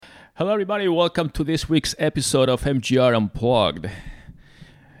Hello, everybody. Welcome to this week's episode of MGR Unplugged.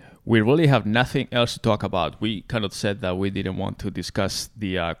 We really have nothing else to talk about. We kind of said that we didn't want to discuss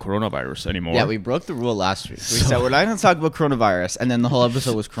the coronavirus anymore. Yeah, we broke the rule last week. We said we're not going to talk about coronavirus, and then the whole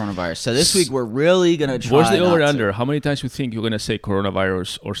episode was coronavirus. So this week we're really going to try. What's the over-under? How many times you think you're going to say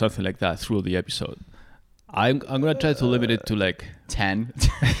coronavirus or something like that through the episode? I'm going to try to limit it to like 10.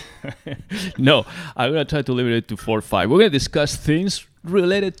 No, I'm going to try to limit it to 4 or 5. We're going to discuss things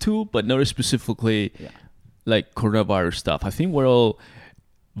related to, but not specifically like coronavirus stuff. I think we're all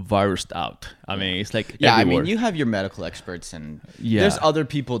virused out. I mean, it's like everywhere. I mean, you have your medical experts, and there's other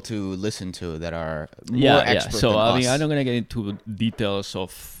people to listen to that are more expert So than us. I mean, I'm not going to get into details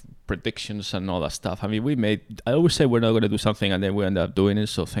of predictions and all that stuff. I mean, I always say we're not going to do something and then we end up doing it.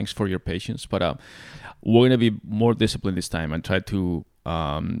 So thanks for your patience. But we're going to be more disciplined this time and try to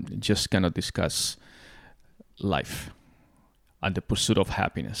just kind of discuss life and the pursuit of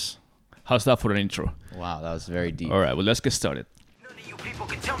happiness. How's that for an intro? Wow, that was very deep. All right, well, let's get started. None of you people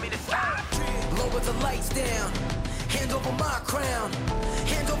can tell me to stop. Lower the lights down. Hand over my crown.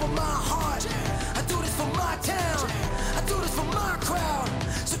 Hand over my heart. I do this for my town. I do this for my crowd.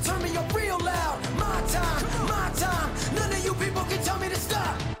 So turn me up real loud. My time, my time. None of you people can tell me to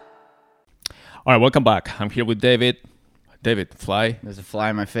stop. All right, welcome back. I'm here with David. David, fly. There's a fly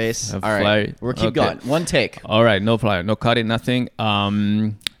in my face. A All right, fly. we'll keep going. One take. All right, no fly, no cutting, nothing.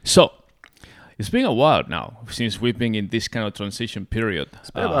 So it's been a while now since we've been in this kind of transition period. It's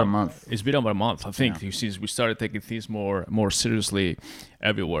been about a month. It's been about a month, I think, since we started taking things more seriously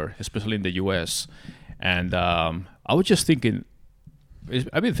everywhere, especially in the U.S. And I was just thinking,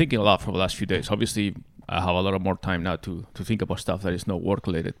 I've been thinking a lot for the last few days. Obviously, I have a lot of more time now to think about stuff that is not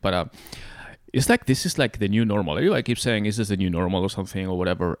work-related. But it's like this is like the new normal. Everybody keeps saying, is this the new normal or something or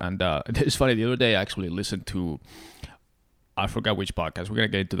whatever? And it's funny, the other day I actually listened to, I forgot which podcast. We're going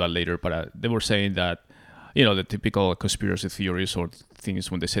to get into that later. But they were saying that, you know, the typical conspiracy theories or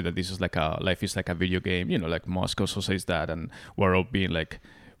things when they say that this is like life is like a video game, you know, like Musk also says that. And we're all being like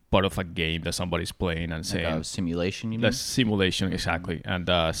part of a game that somebody's playing and saying. Like a simulation, you mean? That's simulation, exactly. And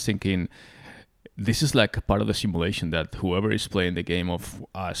thinking this is like a part of the simulation that whoever is playing the game of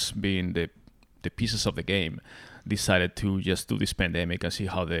us being the pieces of the game decided to just do this pandemic and see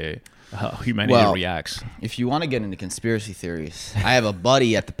how humanity reacts. If you want to get into conspiracy theories, I have a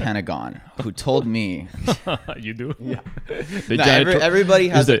buddy at the Pentagon who told me. You do? Yeah. The janitor, everybody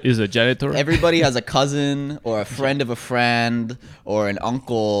has is a janitor. Everybody has a cousin or a friend of a friend or an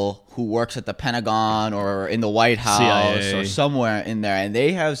uncle who works at the Pentagon or in the White House CIA. or somewhere in there, and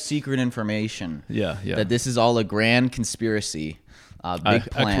they have secret information. Yeah. That this is all a grand conspiracy. Big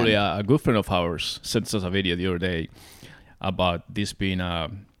plan. Actually, a good friend of ours sent us a video the other day about this being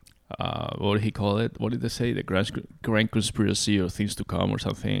what did he call it? What did they say? The grand conspiracy or things to come or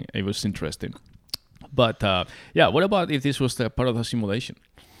something. It was interesting. But what about if this was the part of the simulation?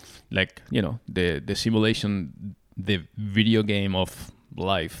 Like, you know, the simulation, the video game of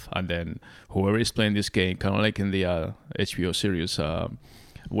life, and then whoever is playing this game, kind of like in the HBO series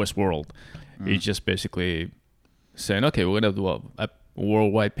Westworld, it's just basically saying, okay, we're going to do a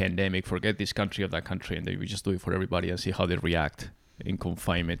worldwide pandemic, forget this country of that country, and then we just do it for everybody and see how they react in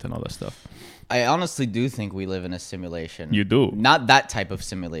confinement and all that stuff. I honestly do think we live in a simulation. You do? Not that type of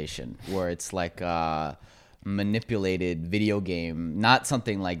simulation where it's like a manipulated video game, not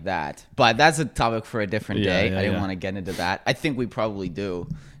something like that. But that's a topic for a different day. I didn't want to get into that. I think we probably do,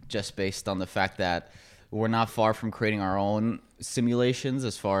 just based on the fact that we're not far from creating our own simulations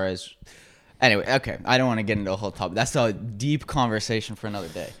as far as... Anyway, okay, I don't want to get into a whole topic. That's a deep conversation for another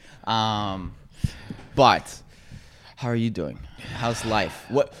day. But how are you doing? How's life?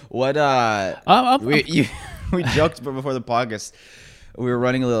 We joked before the podcast. We were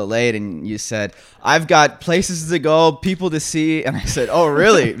running a little late, and you said, "I've got places to go, people to see," and I said, "Oh,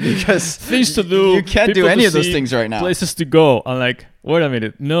 really?" Because things to do. You can't do any of those things right now. Places to go. I'm like, wait a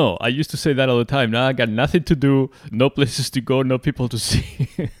minute. No, I used to say that all the time. Now I got nothing to do, no places to go, no people to see.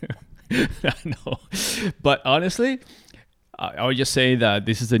 I know. But honestly, I was just saying that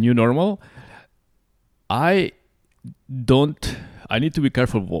this is the new normal. I need to be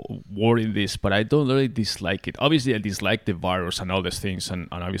careful wording this, but I don't really dislike it. Obviously, I dislike the virus and all these things, and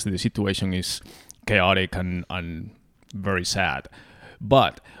obviously the situation is chaotic and very sad.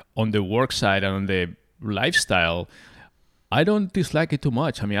 But on the work side and on the lifestyle, I don't dislike it too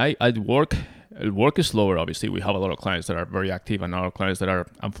much. I mean, I work is slower, obviously. We have a lot of clients that are very active and a lot of clients that are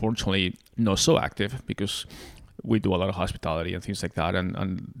unfortunately not so active because we do a lot of hospitality and things like that.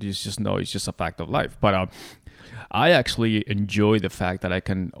 And you just know it's just a fact of life. But I actually enjoy the fact that I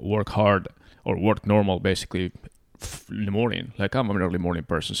can work hard or work normal basically in the morning. Like I'm an early morning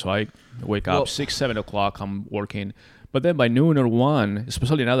person, so I wake up 6, 7 o'clock. I'm working, but then by noon or 1,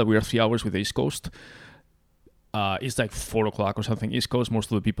 especially now that we are 3 hours with the East Coast, it's like 4 o'clock or something East Coast.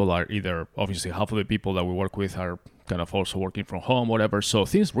 Most of the people are either, obviously half of the people that we work with are kind of also working from home, whatever. So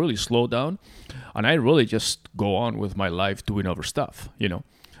things really slow down, and I really just go on with my life doing other stuff,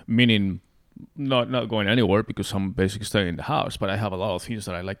 meaning not going anywhere because I'm basically staying in the house, but I have a lot of things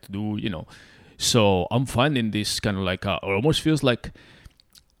that I like to do, So I'm finding this kind of like, it almost feels like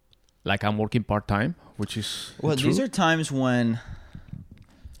I'm working part-time, which is well, true. These are times when,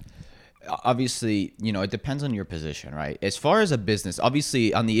 obviously, it depends on your position, right? As far as a business,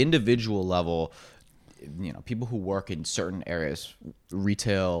 obviously on the individual level, people who work in certain areas,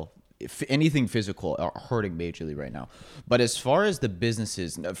 retail, anything physical, are hurting majorly right now. But as far as the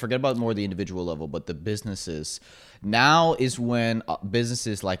businesses, forget about more the individual level, but the businesses, now is when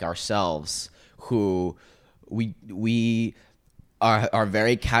businesses like ourselves, who we are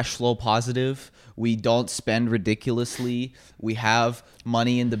very cash flow positive, we don't spend ridiculously, we have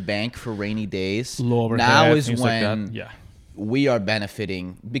money in the bank for rainy days. Now is when we are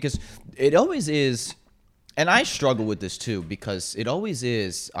benefiting, because it always is. And I struggle with this too, because it always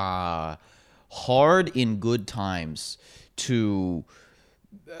is hard in good times to,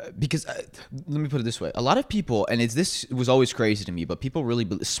 because let me put it this way. A lot of people, and this was always crazy to me, but people really,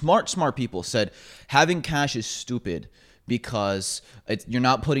 smart people said having cash is stupid because you're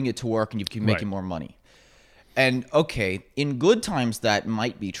not putting it to work and you keep making more money. And okay, in good times that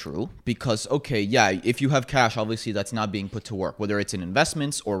might be true because, if you have cash, obviously that's not being put to work, whether it's in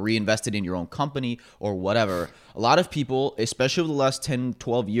investments or reinvested in your own company or whatever. A lot of people, especially over the last 10,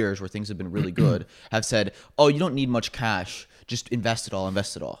 12 years where things have been really good, have said, oh, you don't need much cash, just invest it all,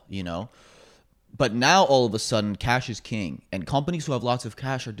 But now all of a sudden, cash is king, and companies who have lots of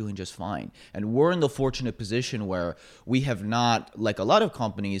cash are doing just fine. And we're in the fortunate position where we have not, like a lot of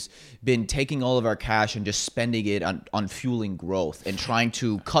companies, been taking all of our cash and just spending it on fueling growth and trying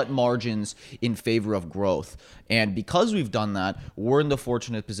to cut margins in favor of growth. And because we've done that, we're in the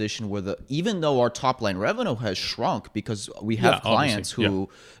fortunate position where even though our top line revenue has shrunk because we have clients who,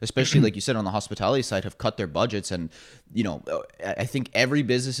 especially like you said on the hospitality side, have cut their budgets, and I think every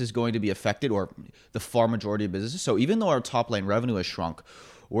business is going to be affected, or the far majority of businesses. So even though our top line revenue has shrunk,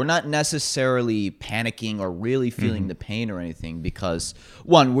 we're not necessarily panicking or really feeling the pain or anything, because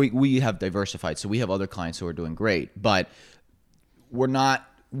one, we have diversified, so we have other clients who are doing great, but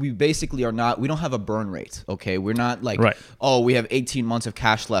we basically are not, we don't have a burn rate, okay? We're not like, we have 18 months of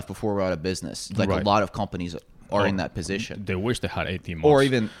cash left before we're out of business. Like a lot of companies are in that position. They wish they had 18 months. Or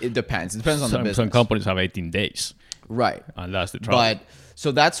even, it depends. It depends on the business. Some companies have 18 days. Right. And that's the trouble. But,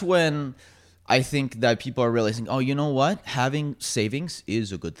 so that's when I think that people are realizing, oh, you know what? Having savings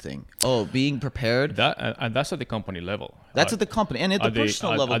is a good thing. Oh, being prepared. And that's at the company level. That's at the company. And at the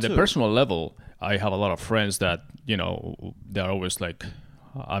personal level, too. At the personal level, I have a lot of friends that, they're always like,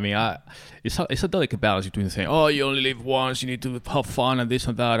 it's a delicate balance between saying, oh, you only live once, you need to have fun and this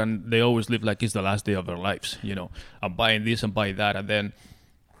and that, and they always live like it's the last day of their lives. I'm buying this and buying that, and then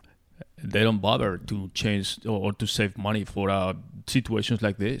they don't bother to change or to save money for situations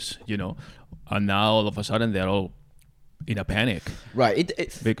like this. And now all of a sudden they're all in a panic, right?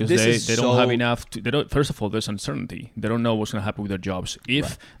 Because they don't have enough. First of all, there's uncertainty. They don't know what's going to happen with their jobs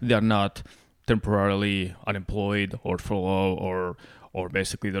if they're not temporarily unemployed or furloughed, or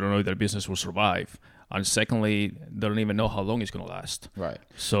basically they don't know if their business will survive. And secondly, they don't even know how long it's going to last. Right.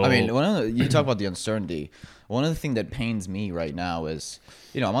 So you talk about the uncertainty. One of the things that pains me right now is,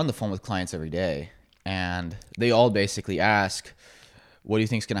 I'm on the phone with clients every day, and they all basically ask, what do you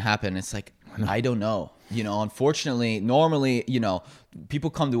think is going to happen? It's like, I don't know. Unfortunately, normally, people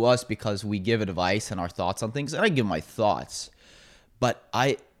come to us because we give advice and our thoughts on things, and I give my thoughts, but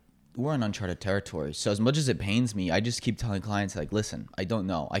we're in uncharted territory. So as much as it pains me, I just keep telling clients, like, listen, I don't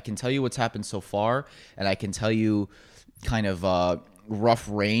know. I can tell you what's happened so far, and I can tell you kind of a rough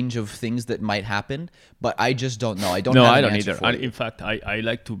range of things that might happen, but I just don't know. I don't either. In fact, I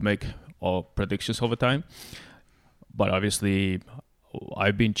like to make predictions all the time, but obviously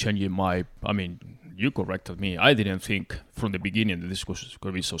I've been changing you corrected me. I didn't think from the beginning that this was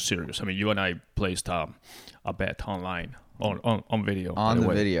going to be so serious. You and I placed a bet online on video. On the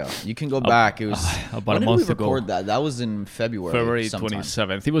video. You can go back. It was about a month ago. When did we record that? That was in February. February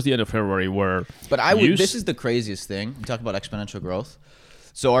 27th. It was the end of February where... But this is the craziest thing. You talk about exponential growth.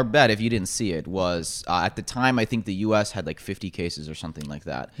 So our bet, if you didn't see it, was at the time I think the U.S. had like 50 cases or something like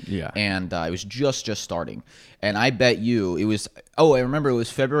that. Yeah. And it was just starting. And I bet you it was. Oh, I remember it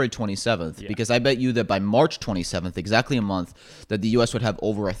was February 27th because I bet you that by March 27th, exactly a month, that the U.S. would have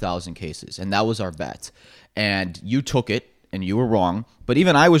over 1,000 cases, and that was our bet. And you took it, and you were wrong. But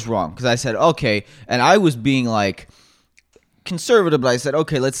even I was wrong because I said okay, and I was being like conservative, but I said,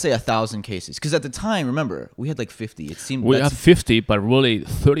 okay, let's say 1,000 cases. Because at the time, remember, we had like 50. It seemed we had 50, but really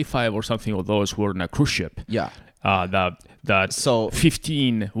 35 or something of those were in a cruise ship. Yeah. So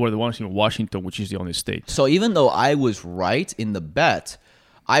 15 were the ones in Washington, which is the only state. So even though I was right in the bet,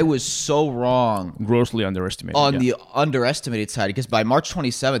 I was so wrong. Grossly underestimated. On the underestimated side, because by March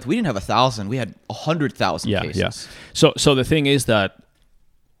 27th, we didn't have 1,000. We had 100,000 cases. Yeah. So the thing is that,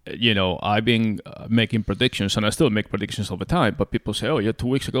 I've been making predictions, and I still make predictions all the time, but people say, 2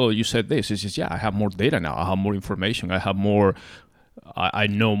 weeks ago you said this. It's just, I have more data now. I have more information. I have more, I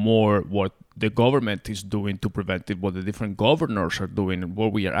know more what the government is doing to prevent it, what the different governors are doing,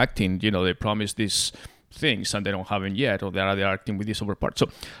 what we are acting. They promise these things and they don't have it yet, or they're acting with this other part. So,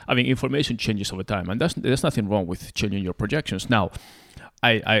 information changes over time, and there's nothing wrong with changing your projections. Now,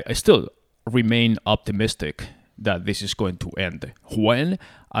 I still remain optimistic that this is going to end. When?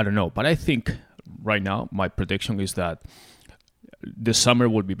 I don't know. But I think right now, my prediction is that the summer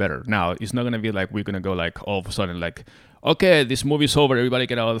will be better. Now, it's not going to be like we're going to go like all of a sudden like, okay, this movie's over, everybody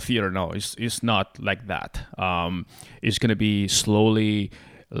get out of the theater. No, it's not like that. It's going to be slowly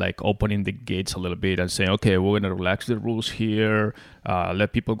like opening the gates a little bit and saying, okay, we're going to relax the rules here,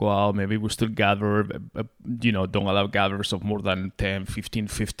 let people go out, maybe we'll still gather, don't allow gatherings of more than 10, 15,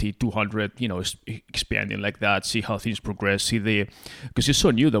 50, 200, expanding like that, see how things progress, because it's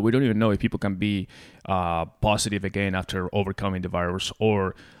so new that we don't even know if people can be positive again after overcoming the virus,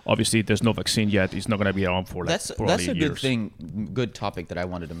 or obviously there's no vaccine yet, it's not going to be around for that's a years. Good topic that I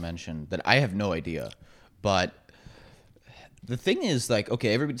wanted to mention that I have no idea, but the thing is, like,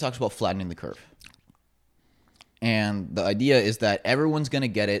 okay, everybody talks about flattening the curve. And the idea is that everyone's going to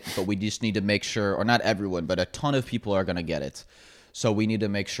get it, but we just need to make sure, or not everyone, but a ton of people are going to get it. So we need to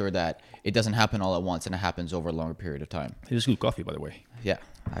make sure that it doesn't happen all at once and it happens over a longer period of time. It is good coffee, by the way. Yeah.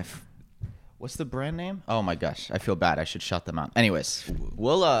 What's the brand name? Oh my gosh, I feel bad. I should shout them out. Anyways,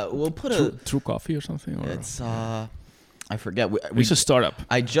 we'll put True Coffee or something? Or? It's I forget. It's a startup.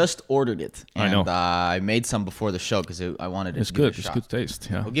 I just ordered it. And, I know. I made some before the show because I wanted it. It's to good. Give it a It's shot. good taste.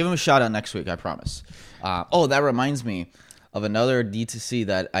 Yeah. We'll give him a shout out next week. I promise. That reminds me of another D2C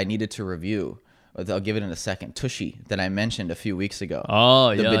that I needed to review. I'll give it in a second. Tushy that I mentioned a few weeks ago.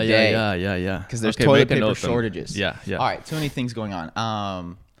 Oh, The yeah, bidet. yeah. Because there's toilet make a paper note then. shortages. Yeah. All right, too many things going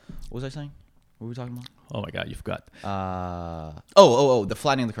on. What was I saying? What were we talking about? Oh my God, you forgot. The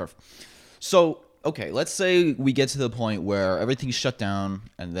flattening the curve. So, okay, let's say we get to the point where everything's shut down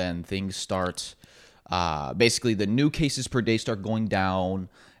and then things start, basically the new cases per day start going down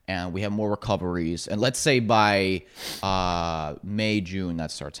and we have more recoveries. And let's say by May, June,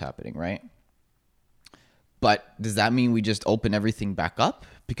 that starts happening, right? But does that mean we just open everything back up?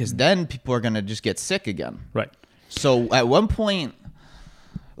 Because then people are going to just get sick again. Right. So at one point,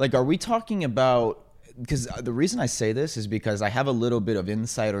 like, are we talking about, because the reason I say this is because I have a little bit of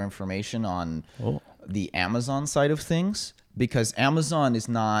insider information on the Amazon side of things, because Amazon is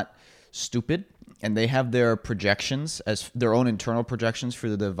not stupid and they have their projections as their own internal projections for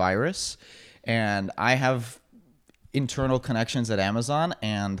the virus. And I have internal connections at Amazon,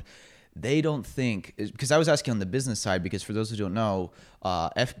 and they don't think, because I was asking on the business side, because for those who don't know,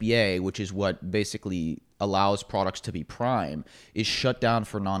 FBA, which is what basically allows products to be Prime, is shut down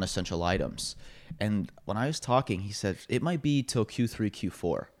for non-essential items. And when I was talking, he said it might be till Q3,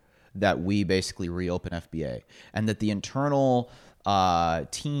 Q4 that we basically reopen FBA, and that the internal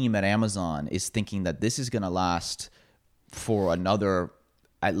team at Amazon is thinking that this is going to last for another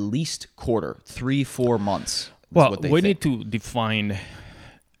at least quarter, 3-4 months. Well, we need to define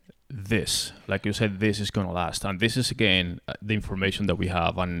this. Like you said, this is going to last, and this is again the information that we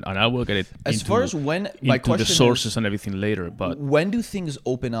have, and I will get it as far as when my question the sources and everything later. But when do things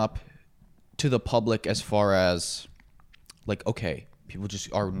open up to the public, as far as like, okay, people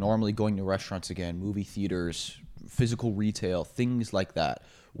just are normally going to restaurants again, movie theaters, physical retail, things like that?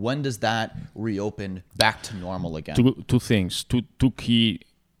 When does that reopen back to normal again? Two things, two key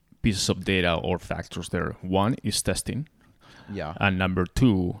pieces of data or factors there. One is testing. Yeah. And number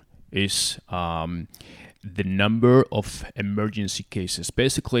two is the number of emergency cases.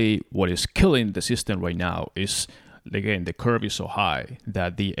 Basically, what is killing the system right now is again, the curve is so high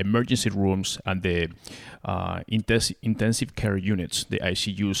that the emergency rooms and the intensive care units, the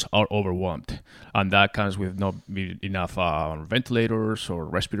ICUs, are overwhelmed. And that comes with not enough ventilators or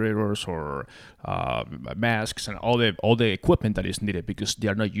respirators or masks and all the equipment that is needed, because they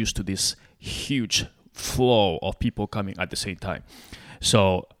are not used to this huge flow of people coming at the same time.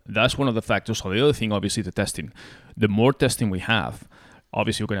 So that's one of the factors. So the other thing, obviously, the testing. The more testing we have,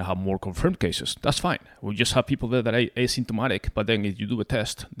 obviously, we're going to have more confirmed cases. That's fine. We just have people there that are asymptomatic, but then if you do a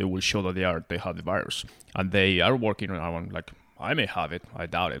test, they will show that they have the virus. And they are working on, like, I may have it. I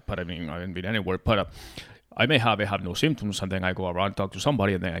doubt it, but I mean, I haven't been anywhere. But I may have no symptoms, and then I go around, talk to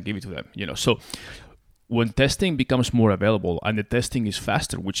somebody, and then I give it to them. So when testing becomes more available and the testing is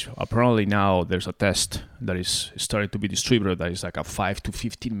faster, which apparently now there's a test that is starting to be distributed that is like a 5 to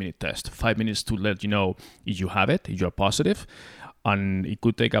 15 minute test, 5 minutes to let you know if you have it, if you're positive. And it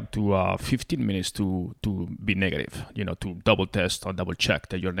could take up to 15 minutes to be negative, to double test or double check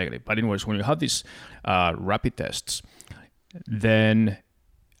that you're negative. But anyways, when you have these rapid tests, then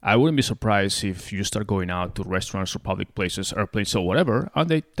I wouldn't be surprised if you start going out to restaurants or public places, airplanes or whatever, and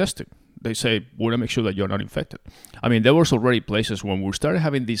they test it. They say, we want to make sure that you're not infected. I mean, there was already places when we started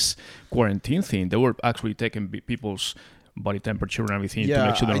having this quarantine thing, they were actually taking people's body temperature and everything to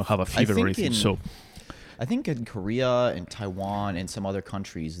make sure they don't have a fever or anything. I think in Korea and Taiwan and some other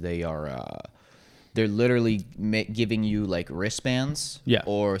countries, they're literally giving you like wristbands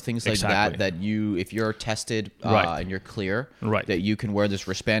or things like that you, if you're tested and you're clear, that you can wear this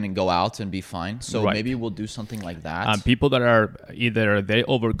wristband and go out and be fine. So maybe we'll do something like that. And people that are either they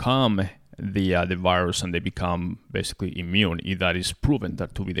overcome the virus and they become basically immune, if that is proven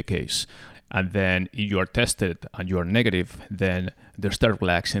that to be the case. And then if you are tested and you are negative, then they start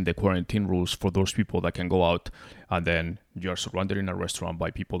relaxing the quarantine rules for those people that can go out, and then you're surrounded in a restaurant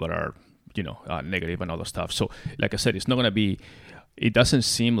by people that are negative and other stuff. So like I said, it's not going to be, it doesn't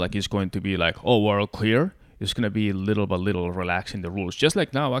seem like it's going to be like, oh, we're all clear. It's going to be little by little relaxing the rules. Just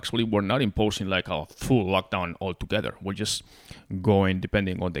like now, actually, we're not imposing like a full lockdown altogether. We're just going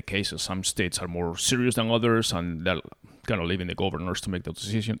depending on the cases. Some states are more serious than others, and they're kind of leaving the governors to make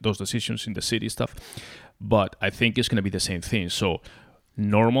those decisions in the city stuff. But I think it's going to be the same thing. So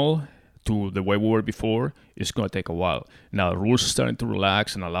normal to the way we were before, it's going to take a while. Now, the rules are starting to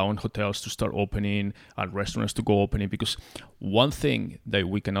relax and allowing hotels to start opening and restaurants to go opening, because one thing that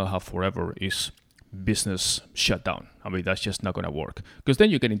we cannot have forever is business shutdown. I mean, that's just not going to work, because then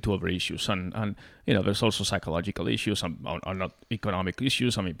you get into other issues, and there's also psychological issues and not economic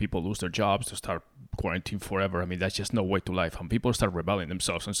issues. I mean, people lose their jobs, to start quarantine forever. I mean, that's just no way to life, and people start rebelling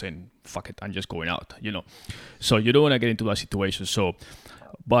themselves and saying, fuck it, I'm just going out, So you don't want to get into that situation. So,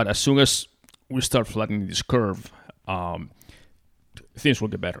 but as soon as we start flattening this curve, things will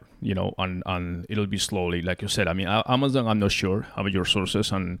get better, and it'll be slowly, like you said. I mean, Amazon, I'm not sure about your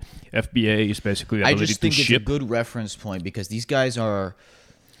sources, and FBA is basically the ability to ship. I just think it's a good reference point, because these guys are,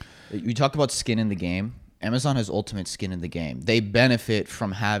 you talk about skin in the game. Amazon has ultimate skin in the game. They benefit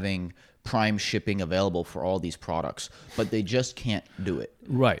from having prime shipping available for all these products, but they just can't do it.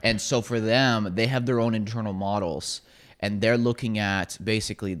 Right. And so for them, they have their own internal models. And they're looking at,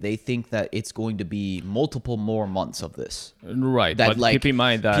 basically, they think that it's going to be multiple more months of this. Right. That, but like, keep in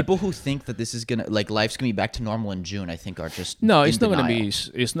mind that people who think that this is going to, like, life's going to be back to normal in June, I think are just no, it's not going to be.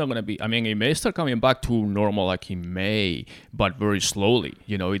 It's not going to be. I mean, it may start coming back to normal, like in May, but very slowly.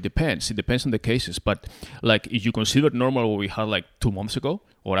 It depends. It depends on the cases. But like, if you consider normal what we had like 2 months ago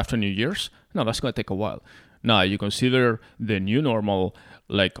or after New Year's, no, that's going to take a while. Now, you consider the new normal,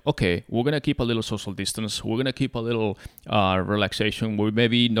 like, okay, we're going to keep a little social distance. We're going to keep a little relaxation. We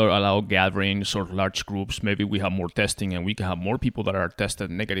maybe not allow gatherings or large groups. Maybe we have more testing, and we can have more people that are tested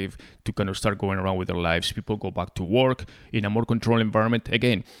negative to kind of start going around with their lives. People go back to work in a more controlled environment.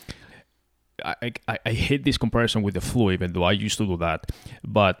 Again, I hate this comparison with the flu, even though I used to do that.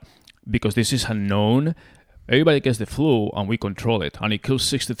 But because this is unknown, everybody gets the flu, and we control it, and it kills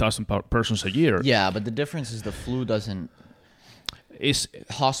 60,000 persons a year. Yeah, but the difference is the flu doesn't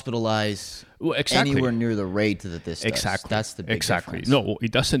hospitalize anywhere near the rate that this does. Exactly. That's the big difference. No,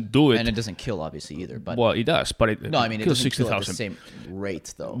 it doesn't do it. And it doesn't kill, obviously, either. But well, it does, but it kills 60,000 at the same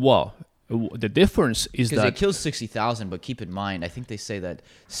rate, though. Well, the difference is that it kills 60,000, but keep in mind, I think they say that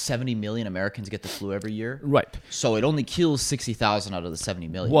 70 million Americans get the flu every year. Right. So it only kills 60,000 out of the 70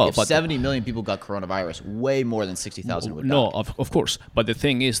 million. Well, if 70 million people got coronavirus, way more than 60,000 would die. No, of course. But the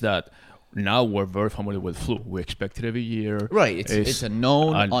thing is that now we're very familiar with flu. We expect it every year. Right. It's a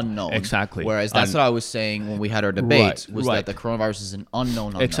known unknown. Exactly. Whereas that's what I was saying when we had our debate, that the coronavirus is an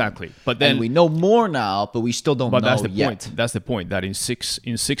unknown unknown. Exactly. But then and we know more now, but we still don't know that's the yet. point. That's the point. That in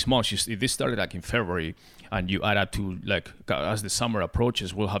 6 months, if this started like in February, and you add up to like as the summer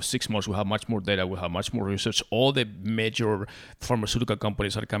approaches, we'll have 6 months. We'll have much more data. We'll have much more research. All the major pharmaceutical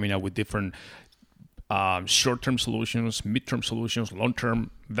companies are coming out with different short-term solutions, mid-term solutions,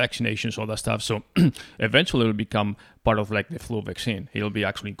 long-term vaccinations, all that stuff. So eventually it'll become part of like the flu vaccine. It'll be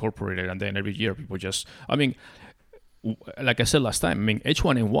actually incorporated, and then every year people just, I mean, like I said last time, I mean,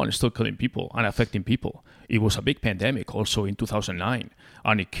 H1N1 is still killing people and affecting people. It was a big pandemic also in 2009,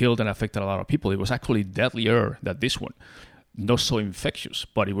 and it killed and affected a lot of people. It was actually deadlier than this one. Not so infectious,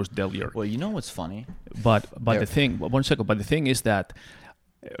 but it was deadlier. Well, you know what's funny? But the thing is that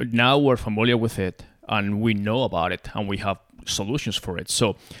now we're familiar with it, and we know about it, and we have solutions for it.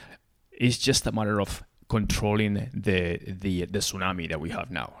 So it's just a matter of controlling the tsunami that we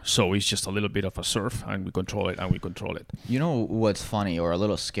have now. So it's just a little bit of a surf, and we control it. You know what's funny or a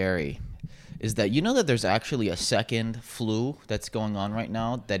little scary is that you know that there's actually a second flu that's going on right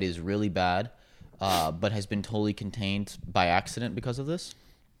now that is really bad, but has been totally contained by accident because of this.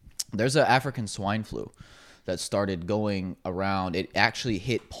 There's an African swine flu that started going around. It actually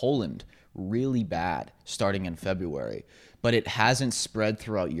hit Poland really bad starting in February, but it hasn't spread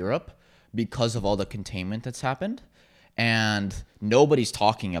throughout Europe because of all the containment that's happened, and nobody's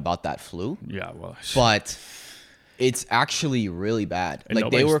talking about that flu. Yeah, well, but it's actually really bad. And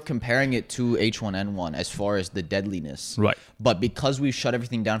like they were comparing it to H1N1 as far as the deadliness. Right. But because we shut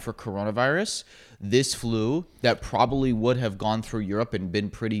everything down for coronavirus, this flu that probably would have gone through Europe and been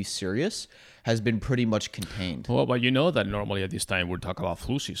pretty serious has been pretty much contained. Well, but you know that normally at this time we'll talk about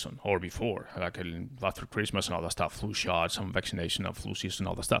flu season, or before, like after Christmas and all that stuff, flu shots, some vaccination of flu season,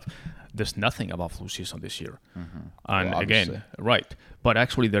 all that stuff. There's nothing about flu season this year. Mm-hmm. And well, again, right. But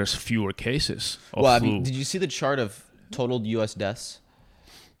actually there's fewer cases of flu. I mean, did you see the chart of total U.S. deaths?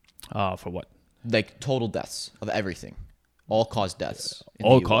 For what? Like total deaths of everything. All-cause deaths.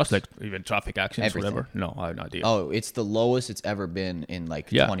 All cause, like even traffic accidents, whatever? No, I have no idea. Oh, it's the lowest it's ever been in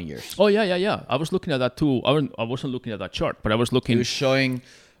 20 years. Oh, yeah. I was looking at that too. I wasn't looking at that chart, but I was looking. It was showing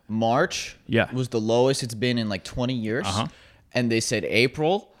March was the lowest it's been in 20 years. Uh-huh. And they said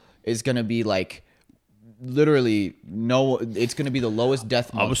April is going to be literally it's going to be the lowest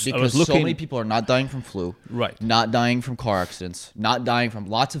death month because so many people are not dying from flu, right? Not dying from car accidents, not dying from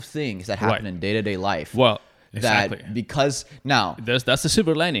lots of things that happen in day-to-day life. Well, exactly. That because now that's the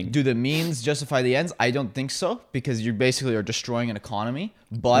silver lining. Do the means justify the ends? I don't think so, because you basically are destroying an economy.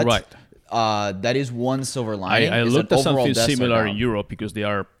 But that is one silver lining. I looked at something similar in Europe because they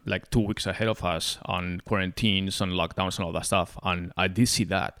are 2 weeks ahead of us on quarantines and lockdowns and all that stuff. And I did see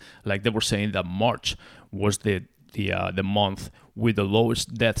that. Like they were saying that March was the month with the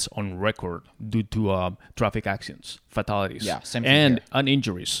lowest deaths on record due to traffic accidents, fatalities, same thing and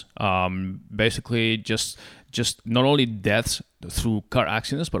injuries. Basically, just not only deaths through car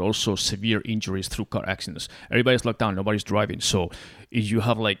accidents, but also severe injuries through car accidents. Everybody's locked down, nobody's driving. So if you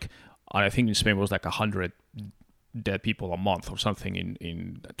have I think in Spain it was 100 dead people a month or something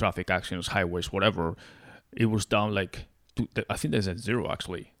in traffic accidents, highways, whatever. It was down I think there's a zero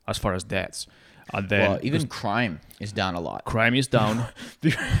actually as far as deaths. And then even crime is down a lot. Crime is down.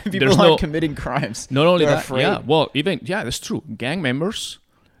 People aren't committing crimes. Not only that, afraid. That's true. Gang members,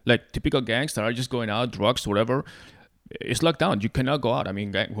 typical gangs that are just going out, drugs, whatever, it's locked down. You cannot go out. I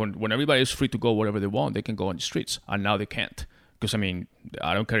mean, when everybody is free to go wherever they want, they can go on the streets. And now they can't. Because, I mean,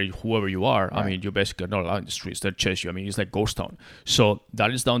 I don't care whoever you are. Right. I mean, you basically are not allowed in the streets. They chase you. I mean, it's like ghost town. So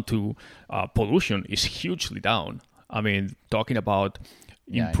that is down to pollution is hugely down. I mean, talking about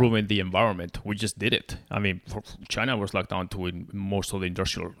improving the environment, we just did it. I mean, China was locked down to in most of the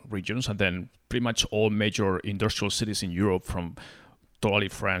industrial regions, and then pretty much all major industrial cities in Europe, from totally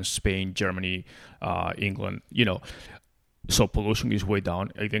France, Spain, Germany, England, So pollution is way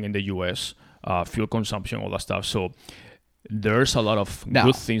down, even in the US, fuel consumption, all that stuff. So there's a lot of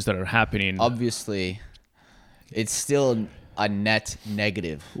good things that are happening. Obviously, it's still a net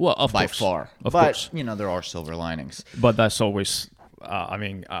negative by far. Of course. There are silver linings. But that's always...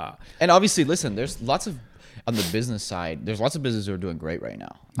 and obviously, listen, there's lots of, on the business side, there's lots of businesses who are doing great right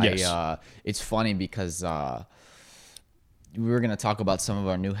now. Yes. It's funny because we were going to talk about some of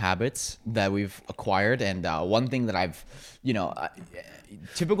our new habits that we've acquired. And one thing that I've,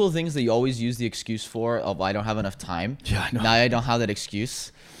 typical things that you always use the excuse for of I don't have enough time. Yeah, I know. Now I don't have that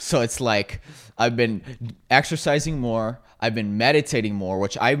excuse. So it's like I've been exercising more. I've been meditating more,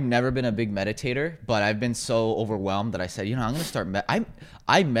 which I've never been a big meditator, but I've been so overwhelmed that I said, I'm going to start.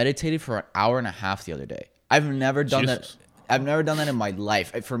 I meditated for an hour and a half the other day. I've never done that. I've never done that in my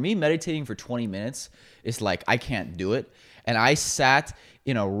life. For me, meditating for 20 minutes is like, I can't do it. And I sat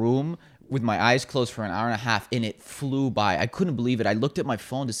in a room with my eyes closed for an hour and a half, and it flew by. I couldn't believe it. I looked at my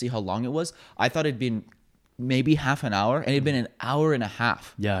phone to see how long it was. I thought it'd been maybe half an hour, and it'd been an hour and a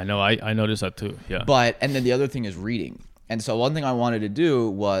half. Yeah, no, I noticed that too. Yeah. And then the other thing is reading. And so one thing I wanted to do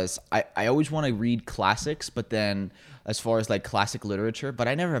was I always want to read classics, but then as far as like classic literature, but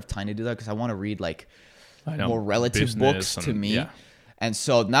I never have time to do that because I want to read like more relative books to me. Yeah. And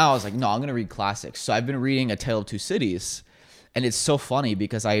so now I was like, no, I'm going to read classics. So I've been reading A Tale of Two Cities. And it's so funny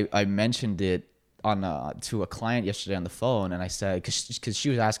because I mentioned it to a client yesterday on the phone. And I said, because she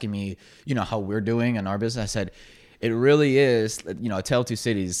was asking me, how we're doing in our business. I said, it really is, A Tale of Two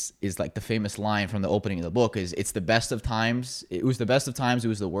Cities is like the famous line from the opening of the book is it's the best of times. It was the best of times. It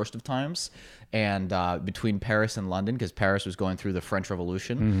was the worst of times. And between Paris and London, because Paris was going through the French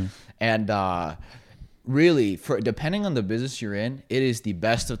Revolution. Mm-hmm. And really, depending on the business you're in, it is the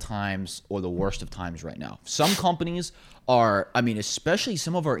best of times or the worst of times right now. Some companies are, especially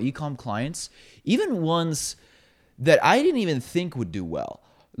some of our e-com clients, even ones that I didn't even think would do well.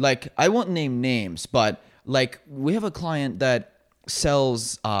 Like, I won't name names, but like we have a client that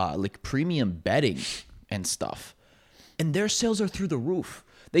sells like premium bedding and stuff, and their sales are through the roof.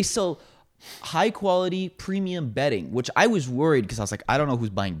 They sell high quality premium bedding, which I was worried because I was like, I don't know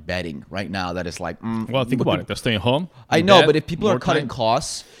who's buying bedding right now that is like, well, think about it. They're staying home. I know, but if people are cutting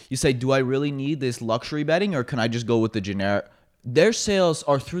costs, you say, do I really need this luxury bedding or can I just go with the generic? Their sales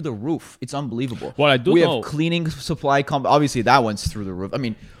are through the roof. It's unbelievable. Well, I do we know. have cleaning supply. Obviously, that one's through the roof.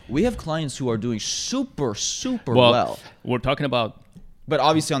 We have clients who are doing super, super well. We're talking about. But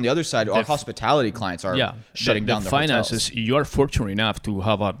obviously, on the other side, our hospitality clients are shutting down their finances. hotels. You are fortunate enough to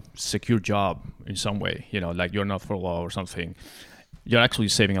have a secure job in some way. Like you're not furloughed or something. You're actually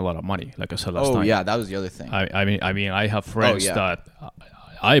saving a lot of money, like I said last time. Oh yeah, that was the other thing. I have friends that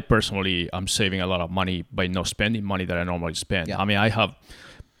I personally am saving a lot of money by not spending money that I normally spend. Yeah. I have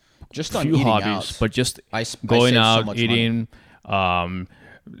just few hobbies, out, but just going out, eating,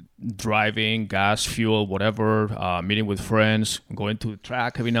 driving, gas, fuel, whatever, meeting with friends, going to the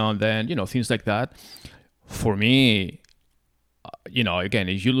track every now and then, things like that. For me, again,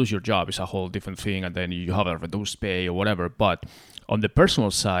 if you lose your job, it's a whole different thing, and then you have a reduced pay or whatever. But on the personal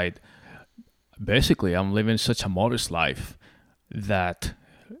side, basically, I'm living such a modest life that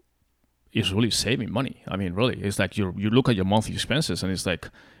is really saving money. Really, it's like you look at your monthly expenses, and it's like,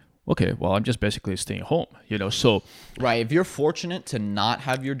 okay, well, I'm just basically staying home, so. Right. If you're fortunate to not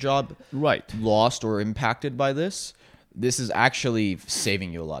have your job lost or impacted by this is actually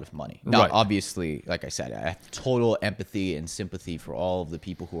saving you a lot of money. Now, obviously, like I said, I have total empathy and sympathy for all of the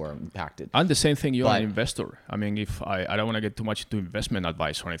people who are impacted. And the same thing, you're an investor. If I don't want to get too much into investment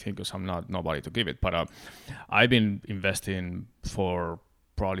advice or anything because I'm not nobody to give it, but I've been investing for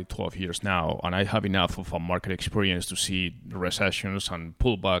probably 12 years now, and I have enough of a market experience to see recessions and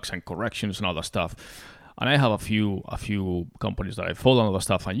pullbacks and corrections and all that stuff. And I have a few companies that I follow and all that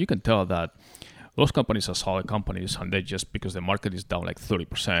stuff, and you can tell that those companies are solid companies, and they just, because the market is down like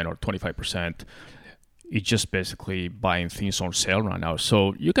 30% or 25%, it's just basically buying things on sale right now.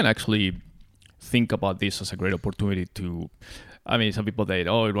 So you can actually think about this as a great opportunity to, some people say,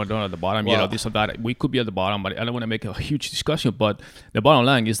 we're down at the bottom, this or that. We could be at the bottom, but I don't want to make a huge discussion. But the bottom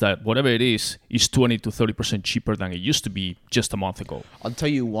line is that whatever it is 20 to 30% cheaper than it used to be just a month ago. I'll tell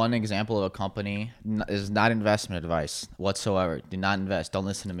you one example of a company. Is not investment advice whatsoever. Do not invest. Don't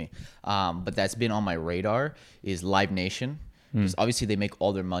listen to me. But that's been on my radar is Live Nation. Because obviously they make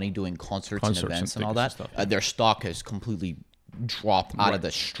all their money doing concerts and events and all that. Their stock has completely dropped out of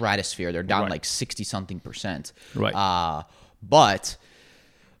the stratosphere. They're down like 60-something percent. Right. But,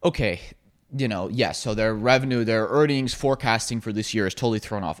 okay, so their revenue, their earnings forecasting for this year is totally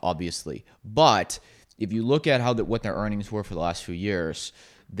thrown off, obviously. But if you look at what their earnings were for the last few years,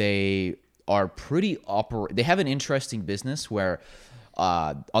 they are they have an interesting business where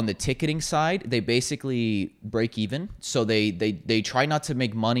on the ticketing side, they basically break even. So they try not to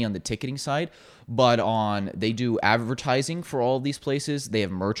make money on the ticketing side, but they do advertising for all of these places. They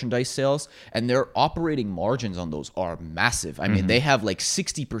have merchandise sales, and their operating margins on those are massive. They have like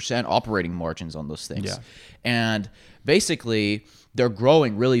 60% operating margins on those things. Yeah. And basically, they're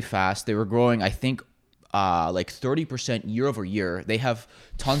growing really fast. They were growing, I think, like 30% year over year. They have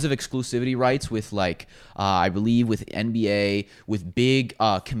tons of exclusivity rights with like I believe with NBA, with big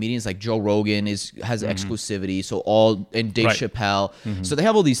comedians like Joe Rogan has exclusivity. So and Dave Chappelle. So they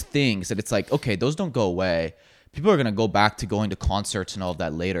have all these things that it's like, okay, those don't go away. People are gonna go back to going to concerts and all of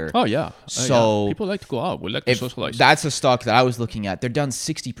that later. Oh yeah. So people like to go out. We like to socialize. That's a stock that I was looking at. They're down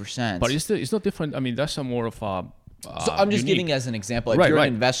 60%. But it's not different. I mean, that's a more of a. So I'm just giving as an example. If you're an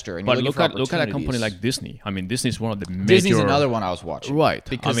investor and you're looking for opportunities. Look at a company like Disney. I mean, Disney is one of the major. Disney's another one I was watching. Right.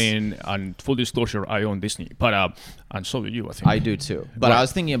 I mean, and full disclosure, I own Disney, but and so do you, I think. I do too. But I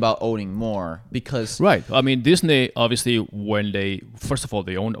was thinking about owning more because. Right. I mean, Disney obviously when first of all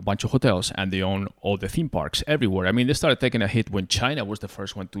they own a bunch of hotels and they own all the theme parks everywhere. I mean, they started taking a hit when China was the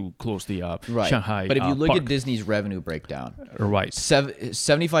first one to close the Shanghai. But if you look park. At Disney's revenue breakdown, right,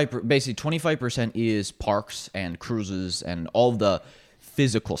 75, basically 25% is parks and cruises and all of the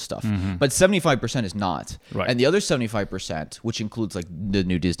physical stuff, but 75% is not. Right. And the other 75%, which includes like the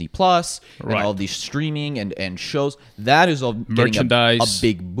new Disney Plus and all of these streaming and shows, that is all merchandise, getting a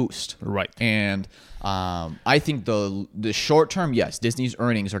big boost. Right. And I think the short term, yes, Disney's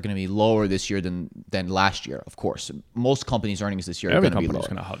earnings are going to be lower this year than last year. Of course, most companies' earnings this year are going to be lower.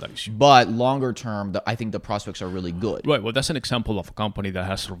 Gonna have that issue. But longer term, I think the prospects are really good. Right. Well, that's an example of a company that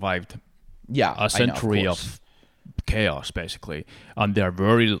has survived. Yeah, a century of chaos, basically, and they're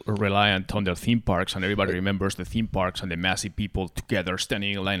very reliant on their theme parks, and everybody remembers the theme parks and the massive people together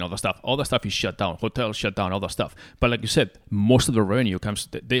standing in line, all the stuff is shut down, hotels shut down, all the stuff. But like you said, most of the revenue comes,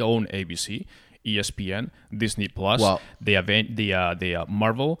 they own ABC, ESPN, Disney Plus, the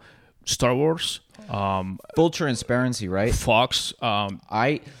Marvel, Star Wars, full transparency, right? Fox.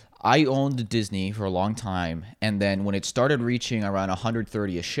 I owned Disney for a long time, and then when it started reaching around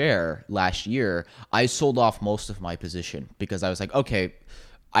 130 a share last year, I sold off most of my position because I was like, okay,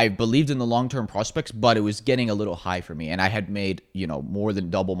 I believed in the long-term prospects, but it was getting a little high for me, and I had made more than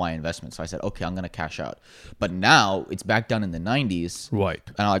double my investment. So I said, okay, I'm gonna cash out. But now it's back down in the 90s, right?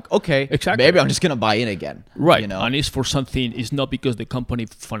 And I'm like, okay, exactly. Maybe I'm just gonna buy in again, right? And it's for something. It's not because the company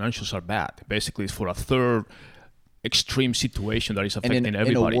financials are bad. Basically, it's for a third extreme situation that is affecting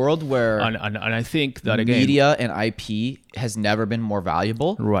everybody. In a world where and I think that again, media and IP has never been more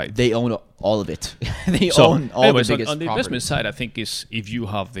valuable. Right, they own all of it. They own all the biggest on the properties. investment side, I think is if you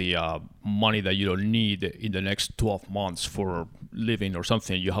have the money that you don't need in the next 12 months for living or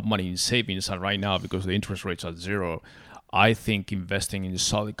something, you have money in savings, and right now because the interest rates are zero, I think investing in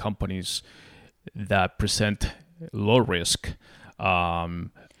solid companies that present low risk.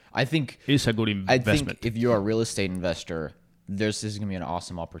 I think it's a good investment. I think if you're a real estate investor, this is going to be an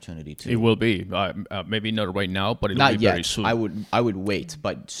awesome opportunity too. It will be. Maybe not right now, but it'll be very soon. I would wait,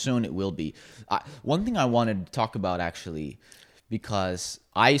 but soon it will be. One thing I wanted to talk about actually, because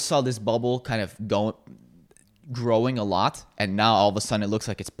I saw this bubble kind of growing a lot, and now all of a sudden it looks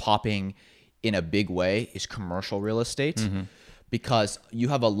like it's popping in a big way, is commercial real estate. Because you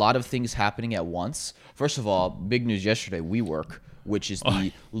have a lot of things happening at once. First of all, big news yesterday, WeWork, which is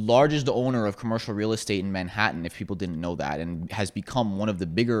the largest owner of commercial real estate in Manhattan, if people didn't know that, and has become one of the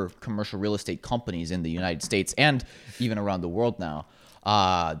bigger commercial real estate companies in the United States and even around the world now.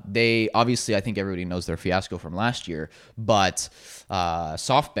 They obviously, I think everybody knows their fiasco from last year, but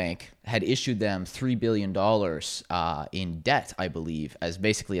SoftBank had issued them $3 billion in debt, I believe, as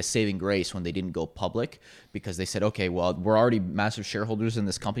basically a saving grace when they didn't go public, because they said, okay, well, we're already massive shareholders in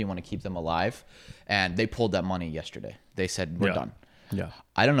this company, want to keep them alive. And they pulled that money yesterday. They said, we're done. Yeah.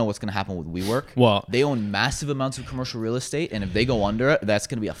 I don't know what's going to happen with WeWork. Well, they own massive amounts of commercial real estate, and if they go under it, that's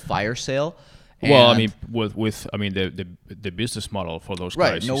going to be a fire sale. Well, I mean, the business model for those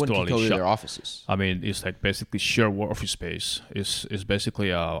guys no is one totally can go to shut. their offices. I mean, it's like basically shared office space. Is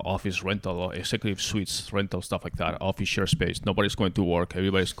basically office rental, executive suites rental, stuff like that. Office share space. Nobody's going to work.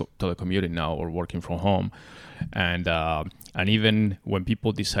 Everybody's telecommuting now or working from home, and even when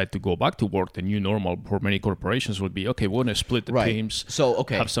people decide to go back to work, the new normal for many corporations would be, okay, we're going to split the teams. So,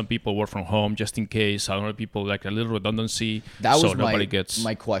 have some people work from home just in case. Other people like a little redundancy. That was nobody gets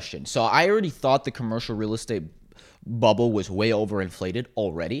my question. So I already thought the commercial real estate bubble was way overinflated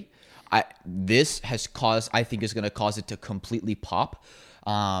already. This has caused, I think, is going to cause it to completely pop.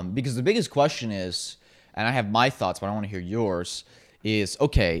 Because the biggest question is, and I have my thoughts, but I want to hear yours, is,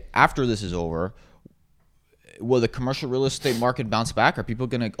 okay, after this is over, will the commercial real estate market bounce back? Are people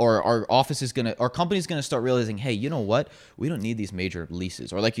going to, or are offices going to, are companies going to start realizing, hey, you know what? We don't need these major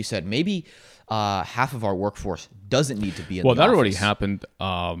leases. Or like you said, maybe half of our workworkforce doesn't need to be in the office. Well, that already happened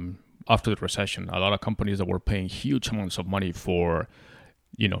after the recession. A lot of companies that were paying huge amounts of money for,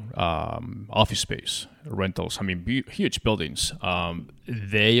 office space rentals. I mean, huge buildings.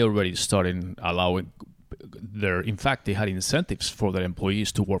 They already started allowing in fact, they had incentives for their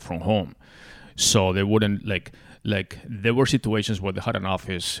employees to work from home. So they wouldn't like there were situations where they had an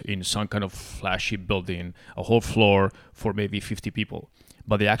office in some kind of flashy building, a whole floor for maybe 50 people,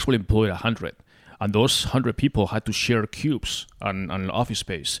 but they actually employed 100. And those 100 people had to share cubes on office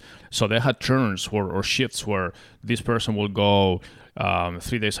space. So they had turns or shifts where this person will go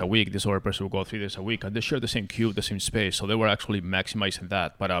 3 days a week, this other person will go 3 days a week, and they share the same cube, the same space. So they were actually maximizing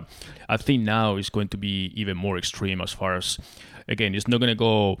that. But I think now it's going to be even more extreme as far as, again, it's not going to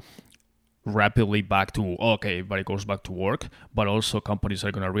go rapidly back to, okay, everybody goes back to work, but also companies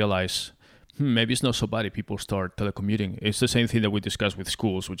are going to realize, maybe it's not so bad if people start telecommuting. It's the same thing that we discussed with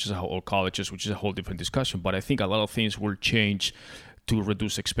schools, or colleges, which is a whole different discussion. But I think a lot of things will change to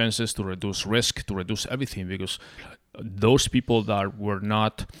reduce expenses, to reduce risk, to reduce everything, because those people that were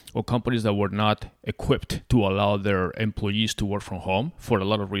not, or companies that were not equipped to allow their employees to work from home for a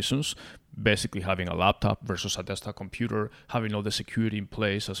lot of reasons, basically having a laptop versus a desktop computer, having all the security in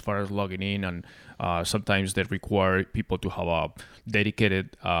place as far as logging in, and sometimes they require people to have a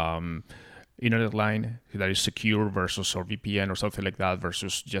dedicated internet line that is secure versus or VPN or something like that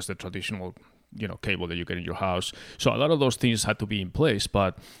versus just the traditional cable that you get in your house. So a lot of those things had to be in place,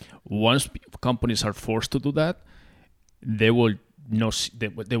 but once companies are forced to do that, they will not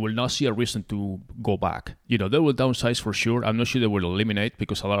see a reason to go back. They will downsize for sure. I'm not sure they will eliminate,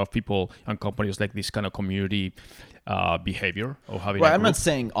 because a lot of people and companies like this kind of community behavior of having. Right, I'm not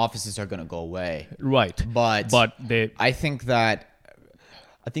saying offices are going to go away. Right, but I think that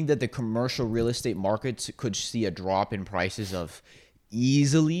the commercial real estate market could see a drop in prices of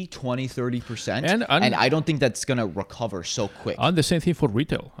easily 20-30%, and I don't think that's going to recover so quick. And the same thing for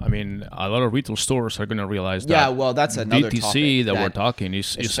retail. I mean, a lot of retail stores are going to realize that. Yeah, well, that's another DTC topic that we're talking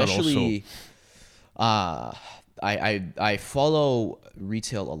is especially also. I follow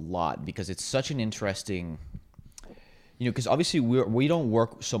retail a lot because it's such an interesting. Because obviously we don't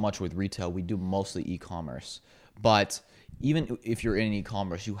work so much with retail. We do mostly e-commerce, but even if you're in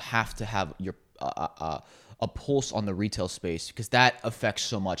e-commerce, you have to have your a pulse on the retail space, because that affects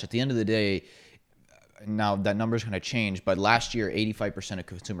so much. At the end of the day, now that number is going to change, but last year, 85% of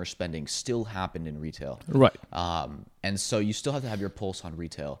consumer spending still happened in retail. Right. And so you still have to have your pulse on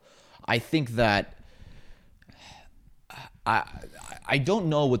retail. I think that I don't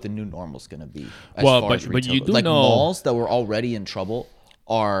know what the new normal is going to be as far as retail. But you do know malls that were already in trouble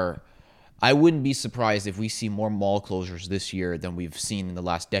are. I wouldn't be surprised if we see more mall closures this year than we've seen in the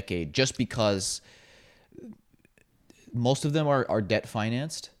last decade, just because most of them are debt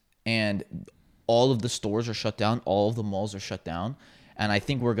financed and all of the stores are shut down. All of the malls are shut down. And I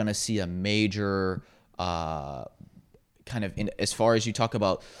think we're going to see a major kind of, as far as you talk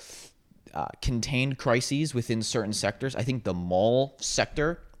about contained crises within certain sectors, I think the mall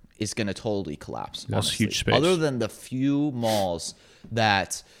sector is going to totally collapse. That's honestly. Huge space. Other than the few malls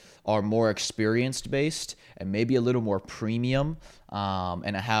that are more experience based and maybe a little more premium,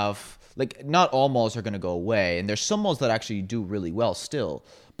 and have, like, not all malls are going to go away, and there's some malls that actually do really well still,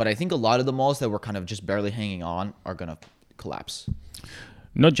 but I think a lot of the malls that were kind of just barely hanging on are going to collapse.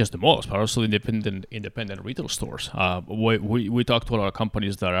 Not just the malls, but also independent retail stores. We talked to a lot of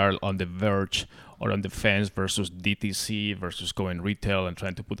companies that are on the verge or on the fence versus DTC versus going retail and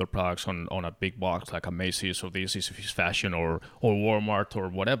trying to put their products on a big box like a Macy's or this is fashion or Walmart or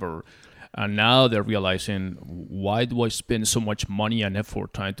whatever. And now they're realizing, why do I spend so much money and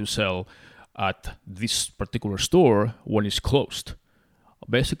effort trying to sell at this particular store when it's closed?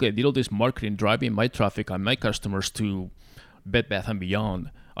 Basically, I did all this marketing driving my traffic and my customers to Bed Bath &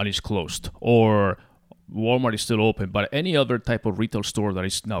 Beyond, and it's closed. Or Walmart is still open, but any other type of retail store that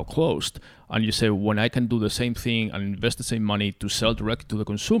is now closed. And you say, when I can do the same thing and invest the same money to sell directly to the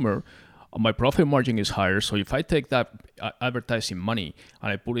consumer, my profit margin is higher. So if I take that advertising money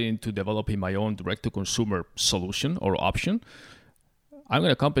and I put it into developing my own direct-to-consumer solution or option, I'm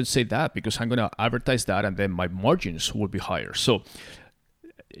going to compensate that because I'm going to advertise that, and then my margins will be higher. So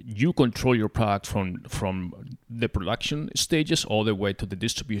you control your product from the production stages all the way to the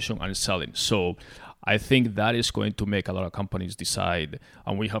distribution and selling. So I think that is going to make a lot of companies decide,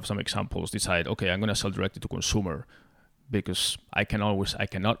 and we have some examples, decide, okay, I'm going to sell directly to consumer because I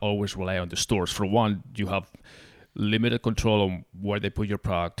cannot always rely on the stores. For one, you have limited control on where they put your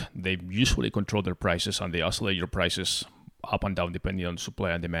product. They usually control their prices, and they oscillate your prices up and down depending on supply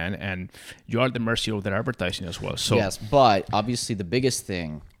and demand, and you are at the mercy of their advertising as well. So yes, but obviously the biggest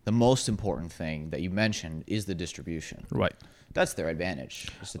thing, the most important thing that you mentioned is the distribution. Right. That's their advantage.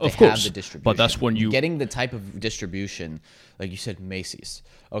 Is that of they course, have the distribution. But that's when you getting the type of distribution, like you said, Macy's.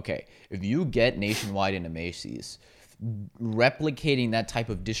 Okay, if you get nationwide into Macy's, replicating that type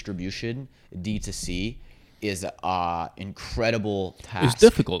of distribution D2C is a incredible task. It's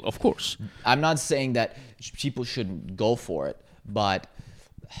difficult, of course. I'm not saying that people shouldn't go for it, but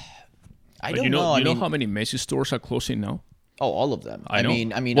I don't know. You know how many Macy's stores are closing now? Oh, all of them. I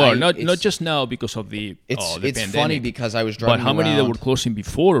mean, well, not just now because of the it's pandemic, funny because I was driving but how many that were closing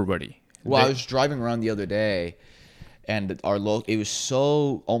before already? Well, I was driving around the other day, and it was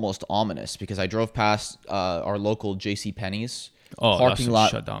so almost ominous because I drove past our local JCPenney's parking lot,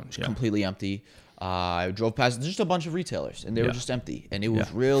 shut down, completely empty. I drove past just a bunch of retailers, and they were just empty, and it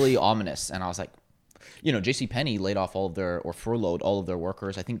was really ominous. And I was like, JCPenney laid off or furloughed all of their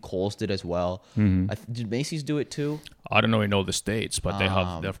workers. I think Kohl's did as well. Did Macy's do it too? I don't know in all the states, but they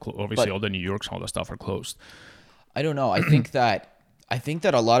have obviously all the New Yorks and all that stuff are closed. I don't know. I think that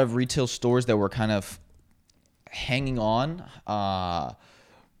a lot of retail stores that were kind of hanging on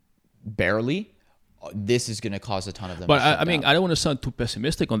barely, this is going to cause a ton of them. But I mean, I don't want to sound too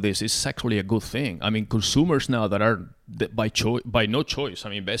pessimistic on this. It's actually a good thing. I mean, consumers now that are by no choice. I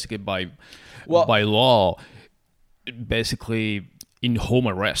mean, basically by law, basically in home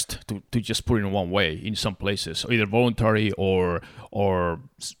arrest to just put it in one way in some places, either voluntary or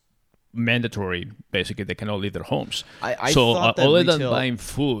mandatory. Basically, they cannot leave their homes. I thought that other than buying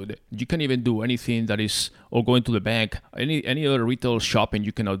food, you can't even do anything that is, or going to the bank, any other retail shopping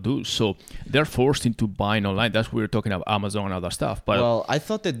you cannot do. So they're forced into buying online. That's what we're talking about, Amazon and other stuff. But I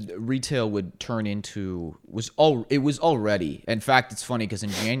thought that retail would turn into it was already. In fact, it's funny because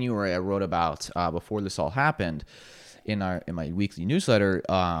in January I wrote about before this all happened in my weekly newsletter,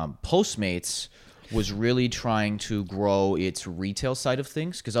 Postmates was really trying to grow its retail side of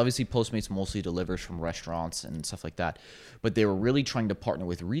things, because obviously Postmates mostly delivers from restaurants and stuff like that. But they were really trying to partner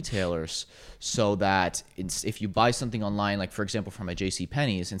with retailers so that if you buy something online, like for example from a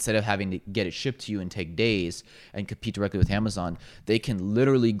JCPenney's, instead of having to get it shipped to you and take days and compete directly with Amazon, they can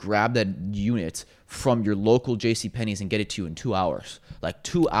literally grab that unit from your local JCPenney's and get it to you in 2 hours, like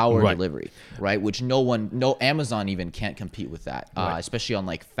 2-hour delivery, right? Which no Amazon even can't compete with that, especially on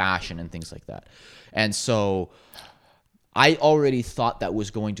like fashion and things like that. And so I already thought that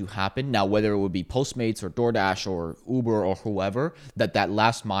was going to happen. Now, whether it would be Postmates or DoorDash or Uber or whoever, that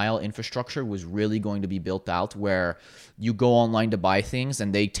last mile infrastructure was really going to be built out where you go online to buy things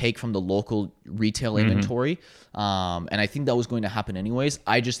and they take from the local retail inventory. And I think that was going to happen anyways.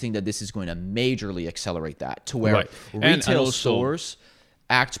 I just think that this is going to majorly accelerate that to where retail stores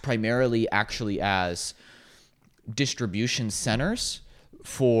act primarily actually as distribution centers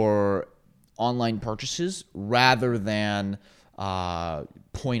for online purchases rather than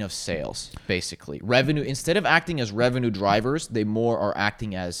point of sales, basically. Revenue, instead of acting as revenue drivers, they more are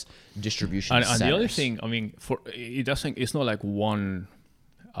acting as distribution centers. And the other thing, I mean, it's not like one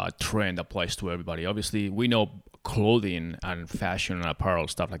trend applies to everybody. Obviously, we know clothing and fashion and apparel,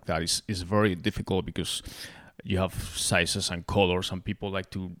 stuff like that is very difficult because you have sizes and colors and people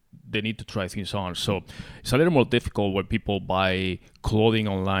they need to try things on. So it's a little more difficult when people buy clothing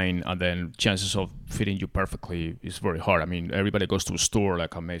online and then chances of fitting you perfectly is very hard. I mean, everybody goes to a store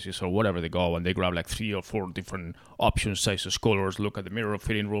like a Macy's or whatever they go and they grab like 3 or 4 different options, sizes, colors, look at the mirror,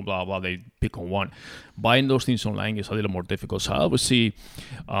 fitting room, blah, blah, they pick on one. Buying those things online is a little more difficult. So I would see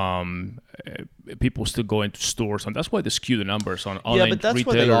people still go into stores, and that's why they skew the numbers on online retailers. Yeah, but that's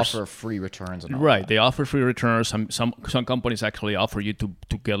why they offer free returns and all right, that. They offer free returns. Some companies actually offer you to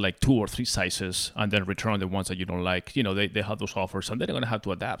get like 2 or 3 sizes and then return the ones that you don't like. They have those offers, and they're going to have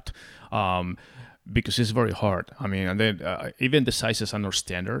to adapt because it's very hard. I mean, and then even the sizes are not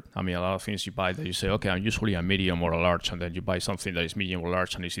standard. I mean, a lot of things you buy that you say, okay, I'm usually a medium or a large, and then you buy something that is medium or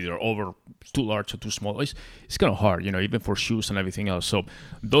large, and it's either too large or too small. It's kind of hard, even for shoes and everything else. So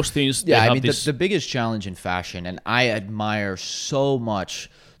those things. Yeah, I mean, the biggest challenge in fashion, and I admire so much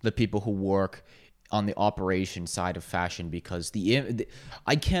the people who work on the operation side of fashion, because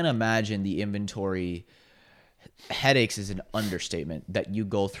I can't imagine the inventory headaches is an understatement that you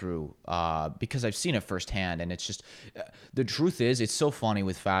go through, because I've seen it firsthand. And it's just, the truth is, it's so funny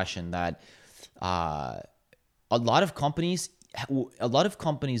with fashion that a lot of companies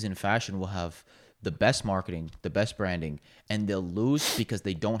in fashion will have the best marketing, the best branding, and they'll lose because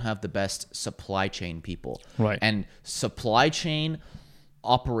they don't have the best supply chain people. Right. And supply chain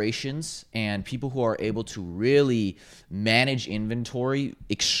operations and people who are able to really manage inventory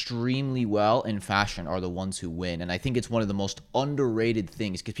extremely well in fashion are the ones who win. And I think it's one of the most underrated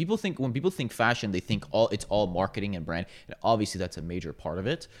things, because when people think fashion, they think it's all marketing and brand, and obviously that's a major part of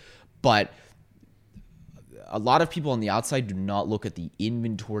it, but a lot of people on the outside do not look at the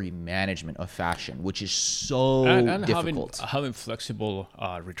inventory management of fashion, which is so difficult. Having flexible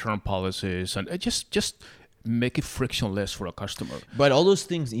return policies and just make it frictionless for a customer. But all those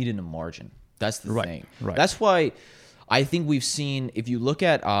things eat into margin. That's the thing. Right. That's why I think we've seen, if you look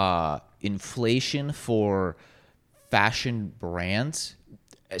at inflation for fashion brands,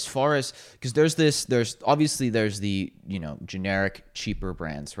 as far as, because there's the, you know, generic cheaper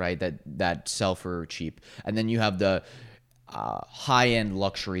brands, right, that sell for cheap, and then you have the high-end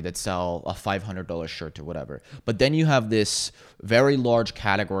luxury that sell a $500 shirt or whatever. But then you have this very large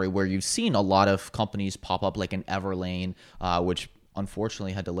category where you've seen a lot of companies pop up, like an Everlane, which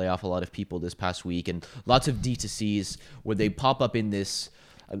unfortunately had to lay off a lot of people this past week, and lots of D2Cs where they pop up in this,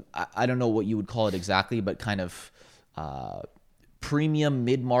 I don't know what you would call it exactly, but kind of premium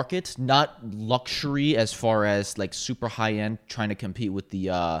mid-market, not luxury as far as like super high-end, trying to compete with the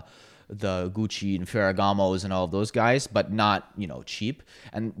Gucci and Ferragamos and all of those guys, but not, you know, cheap.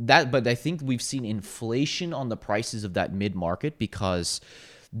 But I think we've seen inflation on the prices of that mid-market because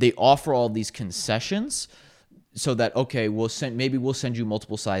they offer all these concessions so that, okay, we'll send you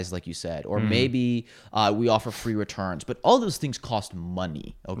multiple sizes, like you said, or maybe we offer free returns. But all those things cost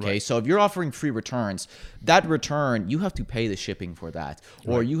money, okay? Right. So if you're offering free returns, that return, you have to pay the shipping for that,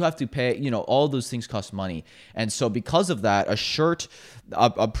 or you have to pay, you know, all those things cost money. And so because of that, a shirt,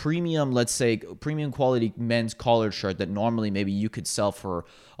 a premium, let's say, premium quality men's collared shirt that normally maybe you could sell for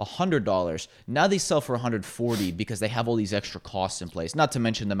 $100, now they sell for $140 because they have all these extra costs in place, not to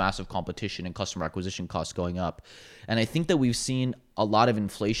mention the massive competition and customer acquisition costs going up. And I think that we've seen a lot of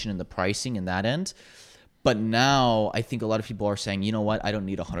inflation in the pricing in that end. But now I think a lot of people are saying, you know what, I don't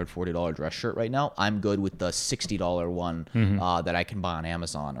need a $140 dress shirt right now. I'm good with the $60 one that I can buy on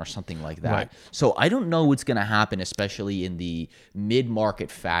Amazon or something like that. Right. So I don't know what's going to happen, especially in the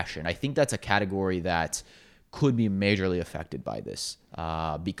mid-market fashion. I think that's a category that could be majorly affected by this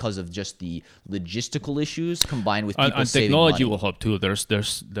because of just the logistical issues combined with people saving money. And technology will help too. There's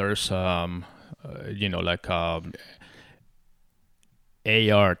you know, like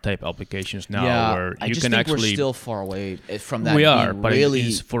AR type applications now where you can actually. We're still far away from that. We are, but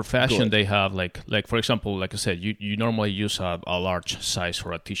really for fashion good. They have like for example, like I said, you normally use a large size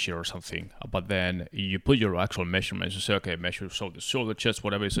for a t-shirt or something, but then you put your actual measurements. You say, okay, measure the shoulder, chest,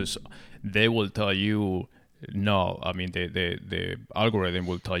 whatever it is. They will tell you. No, I mean the algorithm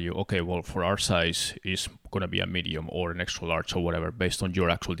will tell you, okay, well, for our size is going to be a medium or an extra large or whatever based on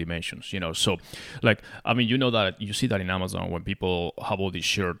your actual dimensions, you know. So, like, I mean, you know that you see that in Amazon when people have all these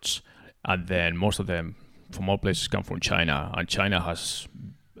shirts, and then most of them from all places come from China, and China has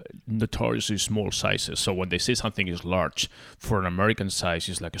notoriously small sizes. So when they say something is large, for an American size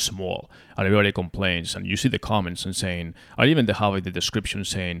is like a small, and everybody complains. And you see the comments and saying, or even they have the description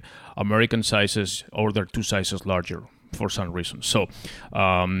saying, American sizes order 2 sizes larger for some reason. So,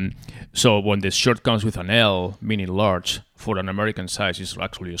 so when the shirt comes with an L, meaning large, for an American size is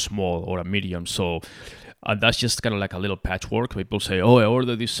actually a small or a medium. So. And that's just kind of like a little patchwork. People say, "Oh, I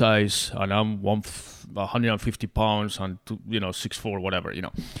ordered this size, and I'm 150 pounds, and 6'4", whatever, you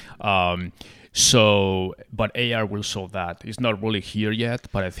know." So, but AR will solve that. It's not really here yet,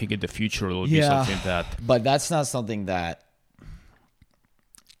 but I think in the future it will be something that. But that's not something that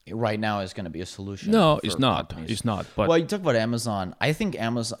right now is going to be a solution. No, it's not. Companies. It's not. But well, you talk about Amazon. I think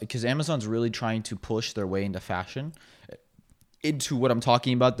Amazon, because Amazon's really trying to push their way into fashion. Into what I'm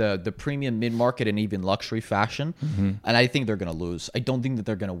talking about, the premium mid-market and even luxury fashion. And I think they're going to lose. I don't think that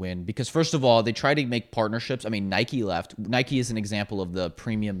they're going to win because, first of all, they try to make partnerships. I mean, Nike left. Nike is an example of the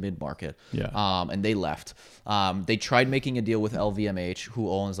premium mid-market. And they left. They tried making a deal with LVMH,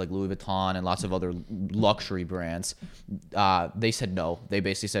 who owns like Louis Vuitton and lots of other luxury brands. They said no. They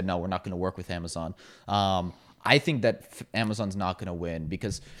basically said, no, we're not going to work with Amazon. I think that Amazon's not going to win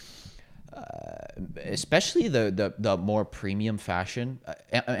because... especially the more premium fashion,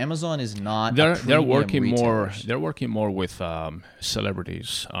 Amazon is not. They're working more. They're working more with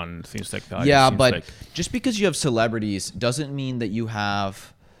celebrities and things like that. Yeah, but just because you have celebrities doesn't mean that you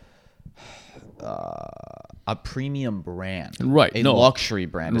have a premium brand, right? A luxury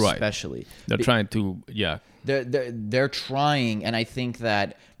brand, right. Especially. They're trying to, They're trying, and I think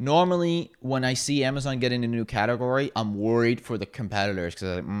that normally when I see Amazon get in a new category, I'm worried for the competitors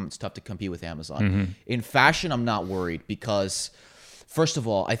because it's tough to compete with Amazon. In fashion, I'm not worried because, first of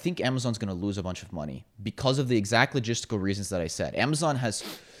all, I think Amazon's going to lose a bunch of money because of the exact logistical reasons that I said. Amazon has,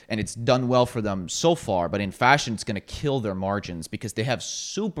 and it's done well for them so far, but in fashion, it's going to kill their margins because they have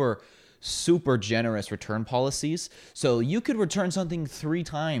super generous return policies. So you could return something 3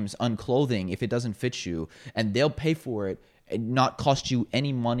 times on clothing if it doesn't fit you, and they'll pay for it and not cost you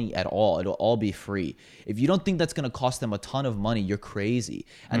any money at all. It'll all be free. If you don't think that's going to cost them a ton of money, you're crazy.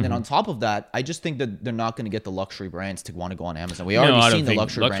 And then on top of that, I just think that they're not going to get the luxury brands to want to go on Amazon. We already seen the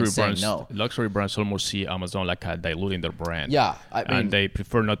luxury brands saying no. Luxury brands almost see Amazon like diluting their brand. Yeah. I mean, and they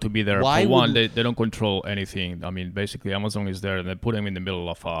prefer not to be there. For one, they don't control anything. I mean, basically, Amazon is there and they put them in the middle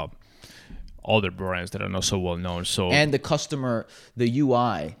of other brands that are not so well known. And the customer, the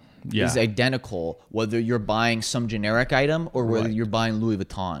UI is identical whether you're buying some generic item or whether you're buying Louis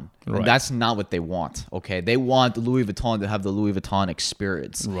Vuitton. And that's not what they want, okay? They want Louis Vuitton to have the Louis Vuitton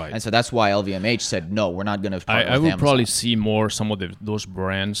experience. Right. And so that's why LVMH said, no, we're not going to partner I with would Amazon. probably see more some of those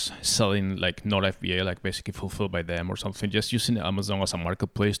brands selling like not FBA, like basically fulfilled by them or something, just using Amazon as a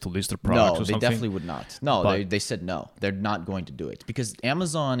marketplace to list their products or something. No, they definitely would not. No, they said no. They're not going to do it because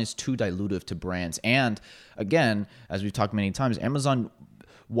Amazon is too dilutive to brands. And again, as we've talked many times, Amazon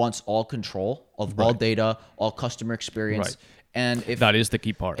wants all control of all data, all customer experience. Right. And if that is the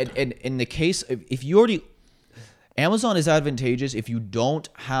key part. And in the case, if you already, Amazon is advantageous if you don't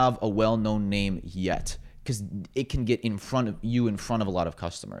have a well-known name yet, because it can get in front of a lot of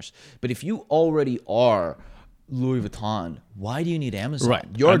customers. But if you already are Louis Vuitton, why do you need Amazon? Right.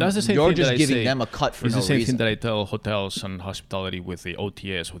 You're that's the same you're thing just that giving them a cut for no reason. It's the same thing that I tell hotels and hospitality with the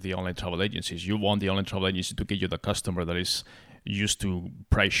OTAs, with the online travel agencies. You want the online travel agency to get you the customer that is used to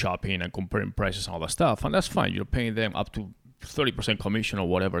price shopping and comparing prices and all that stuff, and that's fine. You're paying them up to 30% commission or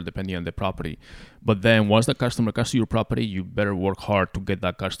whatever, depending on the property. But then once the customer comes to your property, you better work hard to get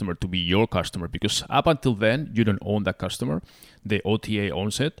that customer to be your customer, because up until then, you don't own that customer. The OTA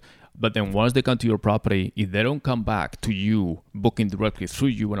owns it. But then once they come to your property, if they don't come back to you, booking directly through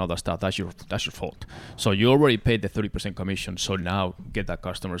you and all that stuff, that's your fault. So you already paid the 30% commission. So now get that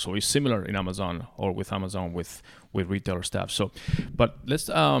customer. So it's similar in Amazon or with Amazon with retailer stuff. So, but let's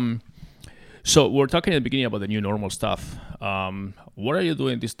so we're talking at the beginning about the new normal stuff. What are you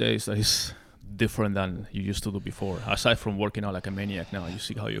doing these days that is different than you used to do before? Aside from working out like a maniac now, you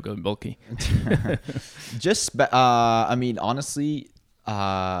see how you're getting bulky. I mean, honestly,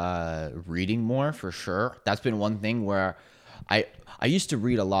 reading more for sure. That's been one thing where I used to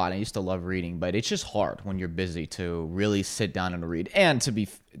read a lot. I used to love reading, but it's just hard when you're busy to really sit down and read. And to be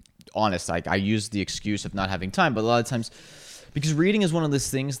honest, like I use the excuse of not having time, but a lot of times, because reading is one of those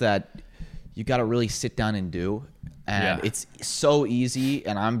things that you got to really sit down and do. And it's so easy.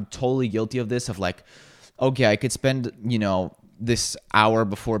 And I'm totally guilty of this, of like, okay, I could spend, this hour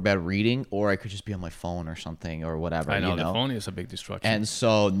before bed reading, or I could just be on my phone or something or whatever. I know, the phone is a big distraction. And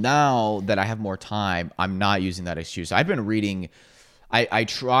so now that I have more time, I'm not using that excuse. I've been reading. I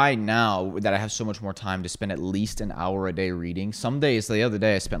try now that I have so much more time to spend at least an hour a day reading. Some days, the other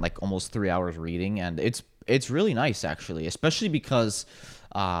day, I spent like almost 3 hours reading, and it's really nice actually, especially because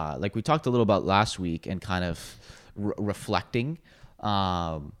like we talked a little about last week and kind of reflecting.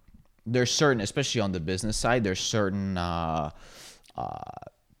 There's certain, especially on the business side, there's certain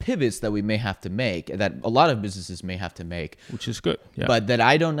pivots that we may have to make, that a lot of businesses may have to make. Which is good. Yeah. But that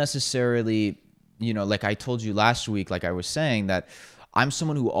I don't necessarily, like I told you last week, like I was saying, that I'm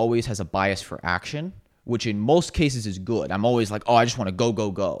someone who always has a bias for action, which in most cases is good. I'm always like, oh, I just want to go, go,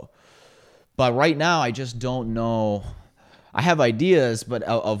 go. But right now, I just don't know. I have ideas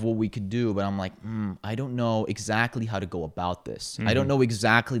of what we could do, but I'm like, I don't know exactly how to go about this. I don't know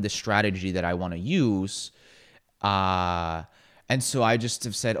exactly the strategy that I want to use. And so I just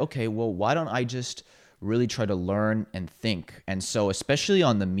have said, okay, well, why don't I just really try to learn and think? And so especially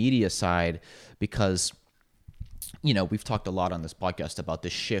on the media side, because, we've talked a lot on this podcast about the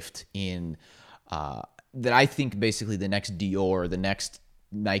shift in that I think basically the next Dior, the next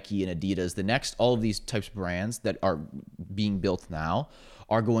Nike and Adidas, all of these types of brands that are being built now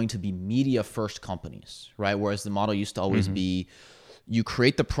are going to be media first companies, right? Whereas the model used to always be you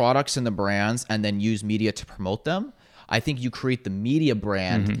create the products and the brands and then use media to promote them. I think you create the media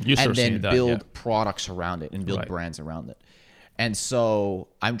brand and then build products around it and build brands around it. And so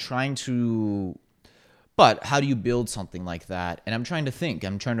I'm trying to, but how do you build something like that? And I'm trying to think,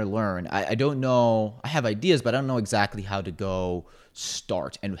 I'm trying to learn. I don't know, I have ideas, but I don't know exactly how to go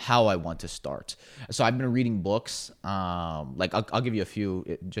start and how I want to start. So I've been reading books. Like I'll give you a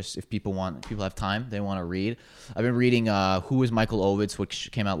few, just if people have time, they want to read. I've been reading Who is Michael Ovitz, which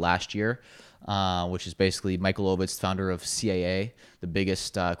came out last year, which is basically Michael Ovitz, founder of CAA, the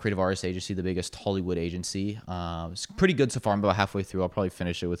biggest creative artist agency, the biggest Hollywood agency. It's pretty good so far. I'm about halfway through. I'll probably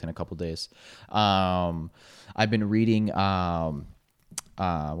finish it within a couple days. I've been reading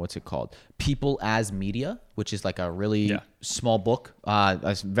what's it called? People as Media, which is like a really small book.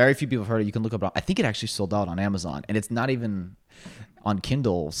 Very few people have heard it. You can look up. I think it actually sold out on Amazon, and it's not even. on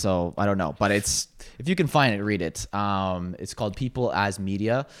Kindle, so I don't know, but if you can find it, read it. It's called People as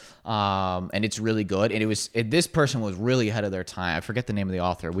Media, and it's really good. And this person was really ahead of their time. I forget the name of the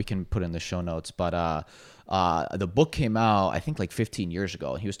author. We can put it in the show notes, but the book came out, I think, like 15 years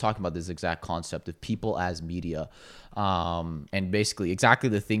ago. He was talking about this exact concept of people as media, and basically exactly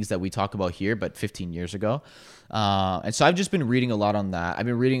the things that we talk about here, but 15 years ago. And so I've just been reading a lot on that. I've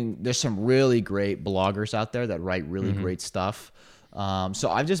been reading. There's some really great bloggers out there that write really great stuff. So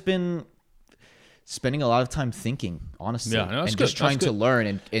I've just been spending a lot of time thinking, honestly, and just trying to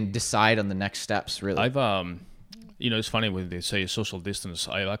learn and decide on the next steps. Really, I've it's funny when they say social distance.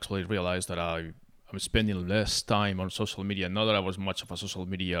 I've actually realized that I'm spending less time on social media. Not that I was much of a social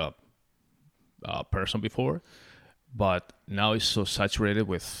media person before, but now it's so saturated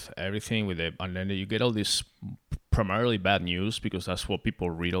with everything and then you get all this primarily bad news because that's what people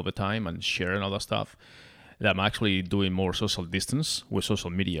read all the time and share and all that stuff. That I'm actually doing more social distance with social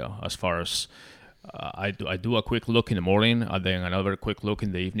media as far as I do a quick look in the morning and then another quick look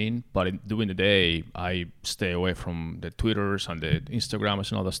in the evening. But during the day, I stay away from the Twitters and the Instagrams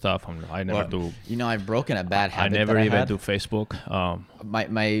and all that stuff. And I never do. I've broken a bad habit. I never even do Facebook.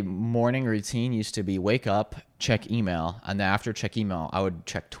 My morning routine used to be wake up, check email, and then after check email, I would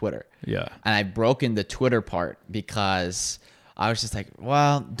check Twitter. Yeah. And I've broken the Twitter part because I was just like,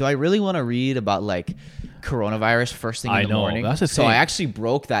 well, do I really want to read about like coronavirus first thing in the morning? That's the so thing. I actually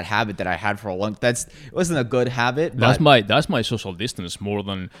broke that habit that I had for a long. It wasn't a good habit. That's my social distance more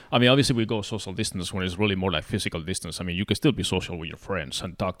than. I mean, obviously we go social distance when it's really more like physical distance. I mean, you can still be social with your friends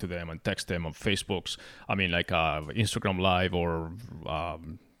and talk to them and text them on Facebooks. I mean, like Instagram Live or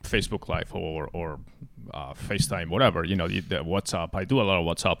Facebook Live or FaceTime, whatever. The WhatsApp. I do a lot of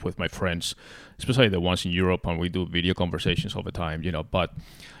WhatsApp with my friends, especially the ones in Europe, and we do video conversations all the time. But.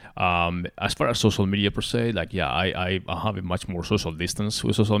 As far as social media per se, I have a much more social distance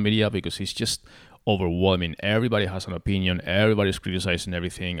with social media because it's just overwhelming. Everybody has an opinion, everybody's criticizing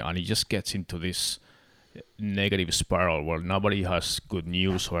everything, and it just gets into this negative spiral where nobody has good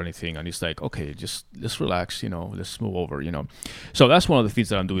news or anything, and it's like, okay, just let's relax, let's move over, So that's one of the things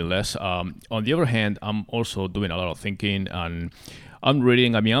that I'm doing less. On the other hand, I'm also doing a lot of thinking and I'm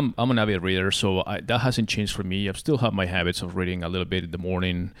reading. I mean, I'm an avid reader, so that hasn't changed for me. I still have my habits of reading a little bit in the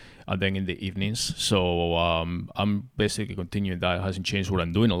morning and then in the evenings. So I'm basically continuing that. It hasn't changed. What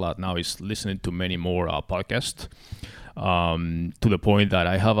I'm doing a lot now is listening to many more podcasts. To the point that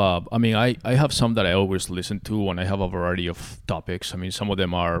I have some that I always listen to, and I have a variety of topics. I mean, some of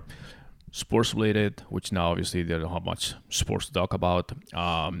them are sports related, which now obviously they don't have much sports to talk about.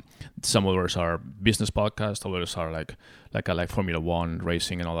 Some others are business podcasts, others are like Formula One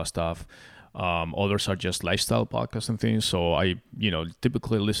racing and all that stuff. Others are just lifestyle podcasts and things. So I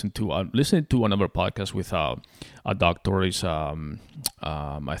typically listen to another podcast with a doctor. Is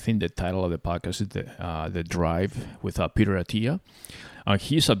I think the title of the podcast is the Drive with Peter Attia.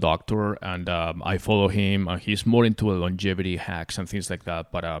 He's a doctor, and I follow him. He's more into longevity hacks and things like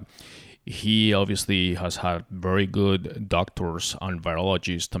that, but he obviously has had very good doctors and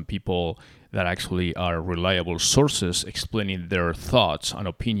virologists and people that actually are reliable sources explaining their thoughts and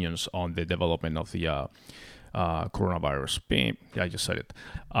opinions on the development of the coronavirus. Yeah, I just said it.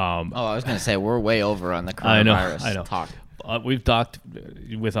 I was going to say, we're way over on the coronavirus talk. We've talked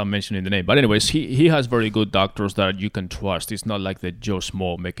without mentioning the name. But anyways, he has very good doctors that you can trust. It's not like the Joe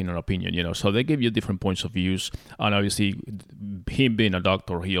Small making an opinion, So they give you different points of views. And obviously, him being a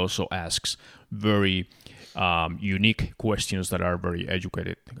doctor, he also asks very unique questions that are very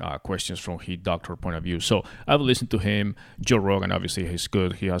educated questions from his doctor point of view. So I've listened to him. Joe Rogan, obviously, he's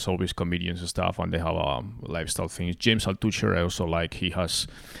good. He has always comedians and stuff, and they have lifestyle things. James Altucher, I also like.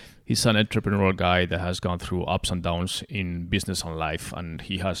 He's an entrepreneurial guy that has gone through ups and downs in business and life, and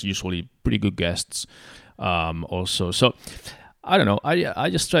he has usually pretty good guests also. So I don't know. I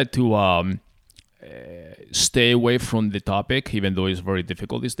just try to stay away from the topic, even though it's very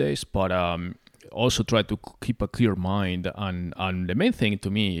difficult these days, but also try to keep a clear mind. And the main thing to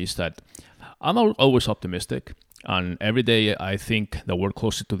me is that I'm always optimistic. And every day I think that we're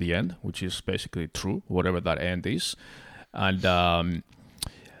closer to the end, which is basically true, whatever that end is. And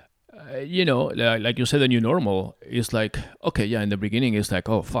like you said, the new normal is like, okay, yeah, in the beginning it's like,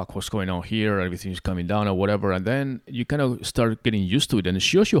 oh, fuck, what's going on here? Everything's coming down or whatever. And then you kind of start getting used to it. And it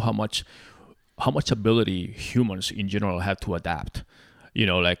shows you how much ability humans in general have to adapt.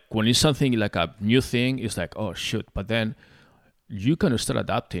 Like when it's something like a new thing, it's like, oh, shit. But then you kind of start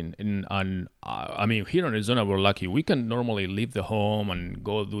adapting. And I mean, here in Arizona, we're lucky. We can normally leave the home and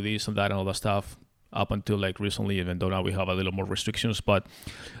go do this and that and all that stuff up until like recently, even though now we have a little more restrictions. But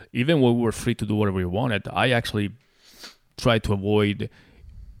even when we were free to do whatever we wanted, I actually try to avoid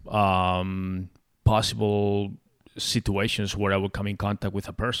possible situations where I would come in contact with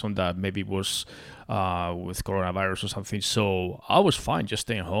a person that maybe was with coronavirus or something. So I was fine just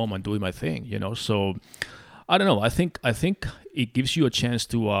staying home and doing my thing, So I don't know. I think it gives you a chance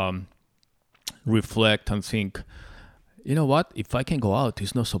to reflect and think, you know what? If I can go out,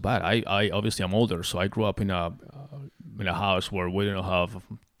 it's not so bad. I obviously I'm older, so I grew up in a house where we don't have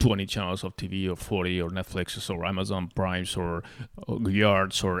 20 channels of TV or 40 or Netflix or Amazon Primes or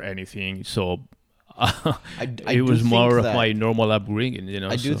Yards or anything. So it was more of my normal upbringing,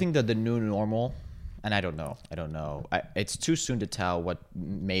 I do think that the new normal, and I don't know. It's too soon to tell what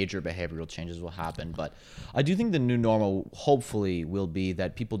major behavioral changes will happen, but I do think the new normal hopefully will be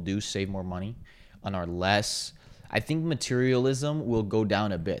that people do save more money and are less. I think materialism will go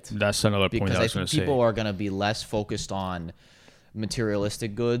down a bit. That's another point because I was going to say. People are going to be less focused on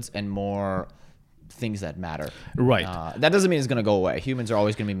materialistic goods and more things that matter. Right. That doesn't mean it's going to go away. Humans are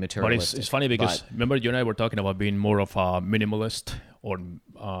always going to be materialistic. But it's funny because remember you and I were talking about being more of a minimalist or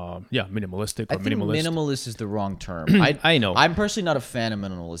minimalistic or I think minimalist. Minimalist is the wrong term. I know. I'm personally not a fan of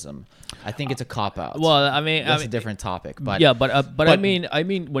minimalism. I think it's a cop out. Well, I mean, that's a different topic. But I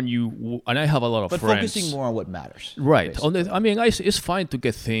mean when you and I have a lot of but friends. Focusing more on what matters. Right. It's fine to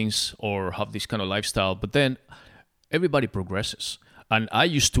get things or have this kind of lifestyle, but then everybody progresses. And I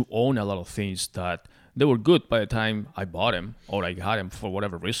used to own a lot of things that they were good by the time I bought them or I got them for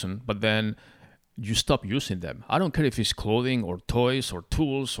whatever reason, but then you stop using them. I don't care if it's clothing or toys or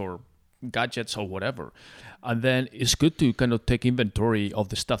tools or gadgets or whatever. And then it's good to kind of take inventory of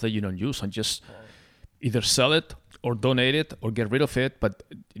the stuff that you don't use and just either sell it or donate it or get rid of it. But,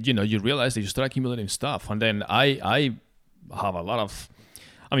 you realize that you start accumulating stuff. And then I have a lot of...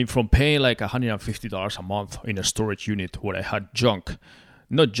 from paying like $150 a month in a storage unit where I had junk,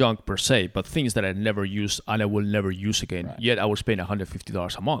 not junk per se, but things that I never used and I will never use again. Right. Yet I was paying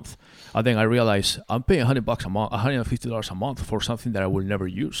 $150 a month. And then I realized I'm paying $100 a month, $150 a month for something that I will never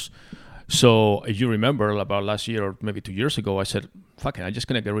use. So if you remember about last year or maybe 2 years ago, I said, fuck it, I'm just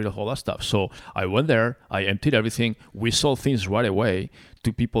going to get rid of all that stuff. So I went there, I emptied everything. We sold things right away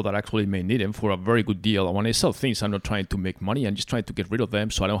to people that actually may need them for a very good deal. And when I sell things, I'm not trying to make money. I'm just trying to get rid of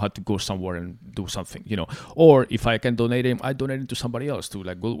them so I don't have to go somewhere and do something, Or if I can donate them, I donate them to somebody else, to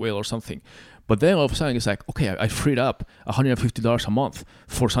like Goodwill or something. But then all of a sudden it's like, okay, I freed up $150 a month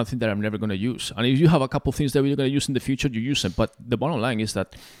for something that I'm never going to use. And if you have a couple things that you're going to use in the future, you use them. But the bottom line is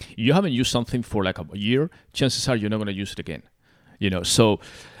that you haven't used something for like a year, chances are you're not going to use it again. So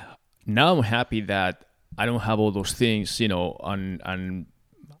now I'm happy that I don't have all those things, and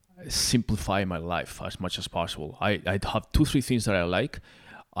simplify my life as much as possible. I have 2-3 things that I like,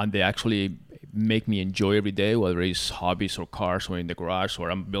 and they actually make me enjoy every day, whether it's hobbies or cars or in the garage, or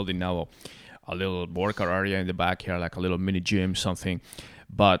I'm building now a little workout area in the backyard, like a little mini gym, something.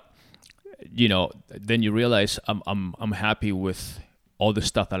 But then you realize I'm happy with all the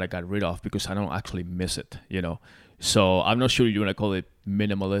stuff that I got rid of because I don't actually miss it, So I'm not sure you want to call it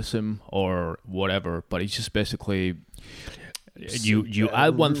minimalism or whatever, but it's just basically you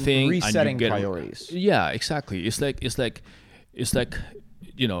add one thing, resetting and you get priorities. Yeah, exactly. It's like you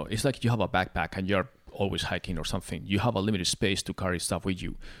have a backpack and you're always hiking or something. You have a limited space to carry stuff with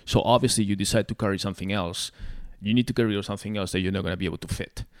you. So obviously you decide to carry something else. You need to get rid of something else that you're not going to be able to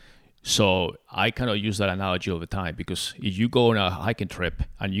fit. So I kind of use that analogy all the time because if you go on a hiking trip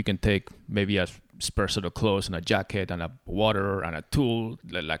and you can take maybe a spare set of clothes and a jacket and a water and a tool,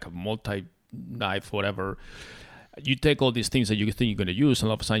 like a multi-knife, whatever, you take all these things that you think you're going to use and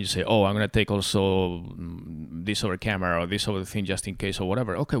all of a sudden you say, oh, I'm going to take also this other camera or this other thing just in case or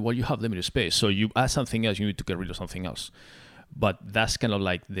whatever. Okay, well, you have limited space. So you add something else, you need to get rid of something else. But that's kind of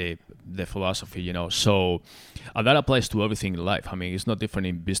like the philosophy, So that applies to everything in life. It's not different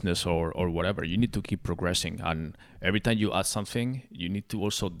in business or whatever. You need to keep progressing. And every time you add something, you need to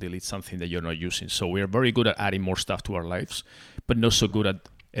also delete something that you're not using. So we are very good at adding more stuff to our lives, but not so good at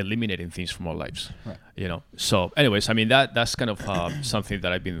eliminating things from our lives, right. So anyways, that's kind of something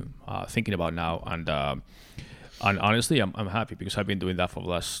that I've been thinking about now. And honestly, I'm happy because I've been doing that for the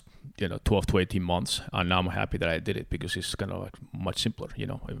last 12 to 18 months, and now I'm happy that I did it because it's kind of like much simpler,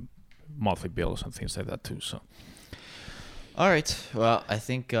 monthly bills and things like that too. So, all right, well, I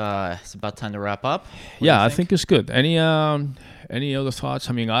think it's about time to wrap up. I think it's good. Any other thoughts?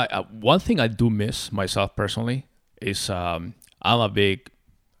 One thing I do miss myself personally is I'm a big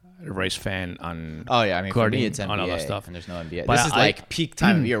race fan and oh yeah, I mean for me it's NBA and all that stuff. And there's no NBA. But this is like peak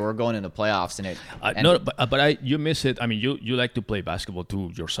time of year. We're going into playoffs and you miss it. I mean, you like to play basketball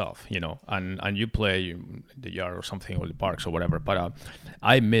too yourself, you know, and you play in the yard or something or the parks or whatever. But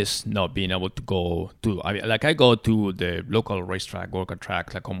I miss not being able to go to. I mean, like I go to the local racetrack, work at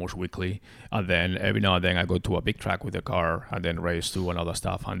track like almost weekly, and then every now and then I go to a big track with a car and then race to and other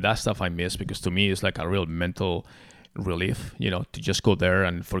stuff. And that stuff I miss because to me it's like a real mental relief, you know, to just go there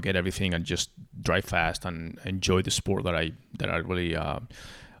and forget everything and just drive fast and enjoy the sport that I really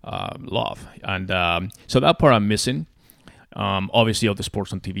love. And so that part I'm missing. Obviously, all the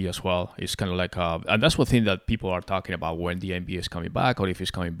sports on TV as well is kind of like, and that's one thing that people are talking about when the NBA is coming back, or if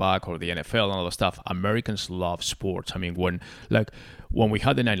it's coming back, or the NFL and all that stuff. Americans love sports. I mean, when we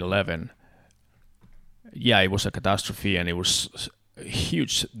had the 9/11, yeah, it was a catastrophe and it was a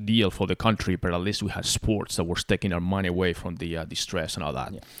huge deal for the country, but at least we had sports that were taking our money away from the stress and all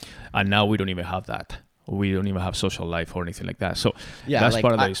that. Yeah. And now we don't even have that. We don't even have social life or anything like that. So yeah, that's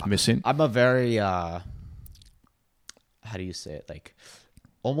part of that is missing. I'm a very how do you say it? Like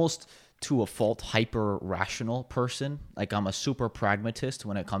almost to a fault hyper rational person. Like I'm a super pragmatist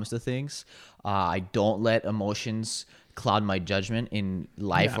when it comes to things. I don't let emotions cloud my judgment in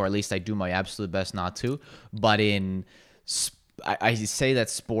life, or at least I do my absolute best not to. But I say that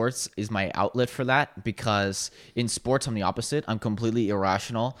sports is my outlet for that, because in sports I'm the opposite. I'm completely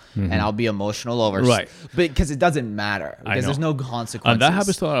irrational and I'll be emotional over because it doesn't matter, because there's no consequences. And that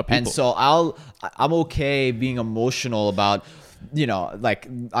happens to a lot of people. And so I'm okay being emotional about, you know, like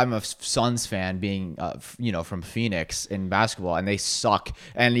I'm a Suns fan being, you know, from Phoenix in basketball, and they suck.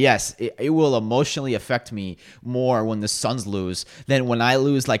 And yes, it will emotionally affect me more when the Suns lose than when I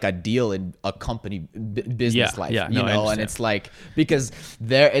lose like a deal in a company business life, you know. And it's like, because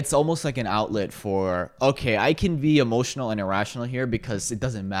it's almost like an outlet for, okay, I can be emotional and irrational here because it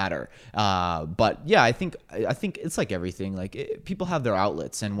doesn't matter. But yeah, I think it's like everything. Like people have their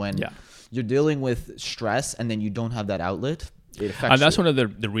outlets, and when you're dealing with stress and then you don't have that outlet, and that's one of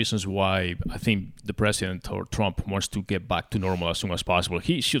the reasons why I think the president or Trump wants to get back to normal as soon as possible.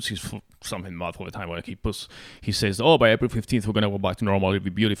 He shoots his something mouth all the time. Like he says, "Oh, by April 15th, we're gonna go back to normal. It'll be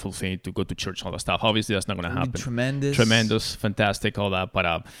a beautiful thing to go to church and all that stuff." Obviously, that's not gonna happen. Tremendous, fantastic, all that.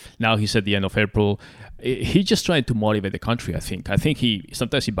 But now he said the end of April. He's just trying to motivate the country. I think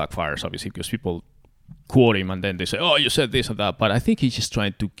sometimes he backfires, obviously, because people quote him and then they say, "Oh, you said this and that." But I think he's just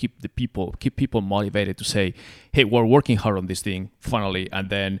trying to keep people motivated to say, "Hey, we're working hard on this thing finally, and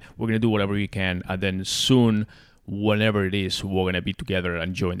then we're gonna do whatever we can, and then soon, whenever it is, we're gonna be together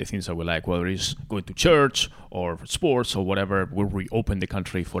enjoying the things that we like, whether it's going to church or sports or whatever. We'll reopen the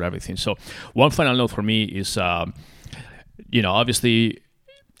country for everything." So, one final note for me is, you know, obviously,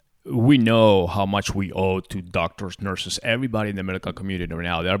 we know how much we owe to doctors, nurses, everybody in the medical community right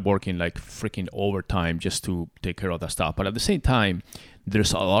now. They're working like freaking overtime just to take care of that stuff. But at the same time,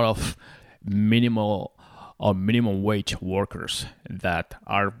 there's a lot of minimum wage workers that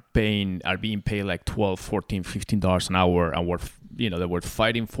are being paid like $12, $14, $15 an hour, and they were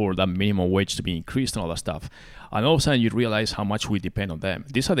fighting for that minimum wage to be increased and all that stuff. And all of a sudden, you realize how much we depend on them.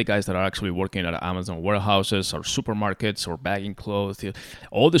 These are the guys that are actually working at Amazon warehouses or supermarkets or bagging clothes.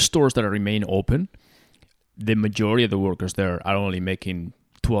 All the stores that remain open, the majority of the workers there are only making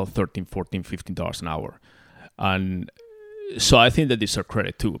 $12, $13, $14, $15 an hour. And so I think that this is a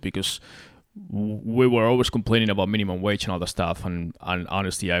credit too, because we were always complaining about minimum wage and all that stuff. And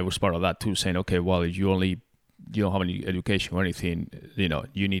honestly, I was part of that too, saying, okay, well, if you don't have any education or anything, you know,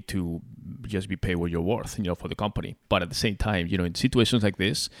 you need to just be paid what you're worth, you know, for the company. But at the same time, you know, in situations like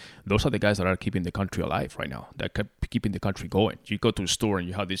this, those are the guys that are keeping the country alive right now. They're keeping the country going. You go to a store and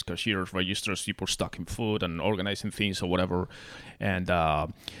you have these cashiers, registers, people stocking food and organizing things or whatever. And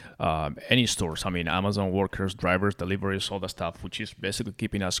any stores, I mean, Amazon workers, drivers, deliveries, all that stuff, which is basically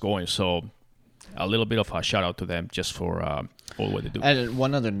keeping us going. So a little bit of a shout out to them just for all what they do. And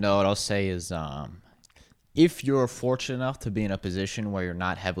one other note I'll say is, if you're fortunate enough to be in a position where you're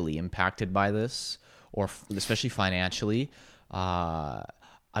not heavily impacted by this, or especially financially, I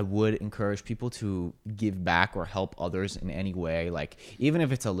would encourage people to give back or help others in any way. Like, even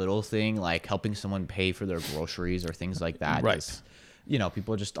if it's a little thing, like helping someone pay for their groceries or things like that. Right. You know,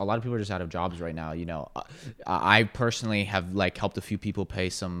 a lot of people are just out of jobs right now. You know, I personally have like helped a few people pay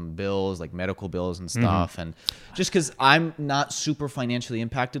some bills, like medical bills and stuff. And just because I'm not super financially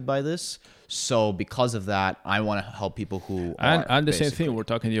impacted by this, so because of that, I want to help people who are. And the same thing, we were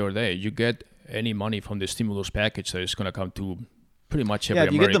talking the other day. You get any money from the stimulus package that is going to come to pretty much every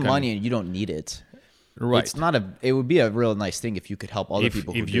American. Yeah, you get the money and you don't need it. Right. It's not it would be a real nice thing if you could help other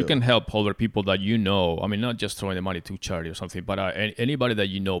people. If you can help other people that you know, I mean, not just throwing the money to charity or something, but anybody that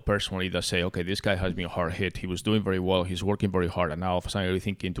you know personally that say, okay, this guy has been hard hit. He was doing very well. He's working very hard, and now all of a sudden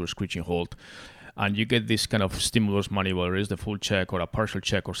everything came to a screeching halt. And you get this kind of stimulus money, whether it's the full check or a partial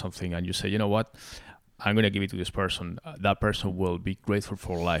check or something, and you say, you know what? I'm going to give it to this person. That person will be grateful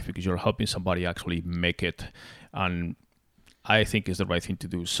for life because you're helping somebody actually make it. And I think is the right thing to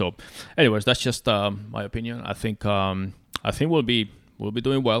do. So, anyways, that's just my opinion. I think we'll be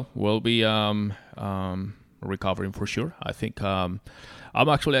doing well. We'll be recovering for sure. I think I'm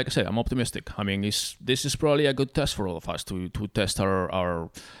actually, like I said, I'm optimistic. I mean, this is probably a good test for all of us to test our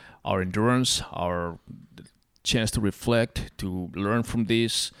endurance, our chance to reflect, to learn from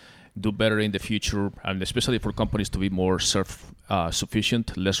this, do better in the future, and especially for companies to be more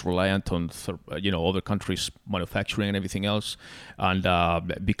self-sufficient, less reliant on other countries' manufacturing and everything else, and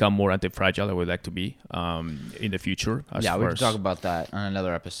become more anti-fragile. I would like to be in the future. We can talk about that on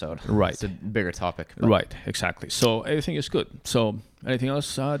another episode. Right, it's a bigger topic. Right, exactly. So everything is good. So anything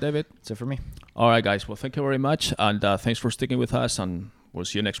else, David? That's it for me. All right, guys. Well, thank you very much, and thanks for sticking with us, and we'll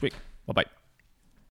see you next week. Bye-bye.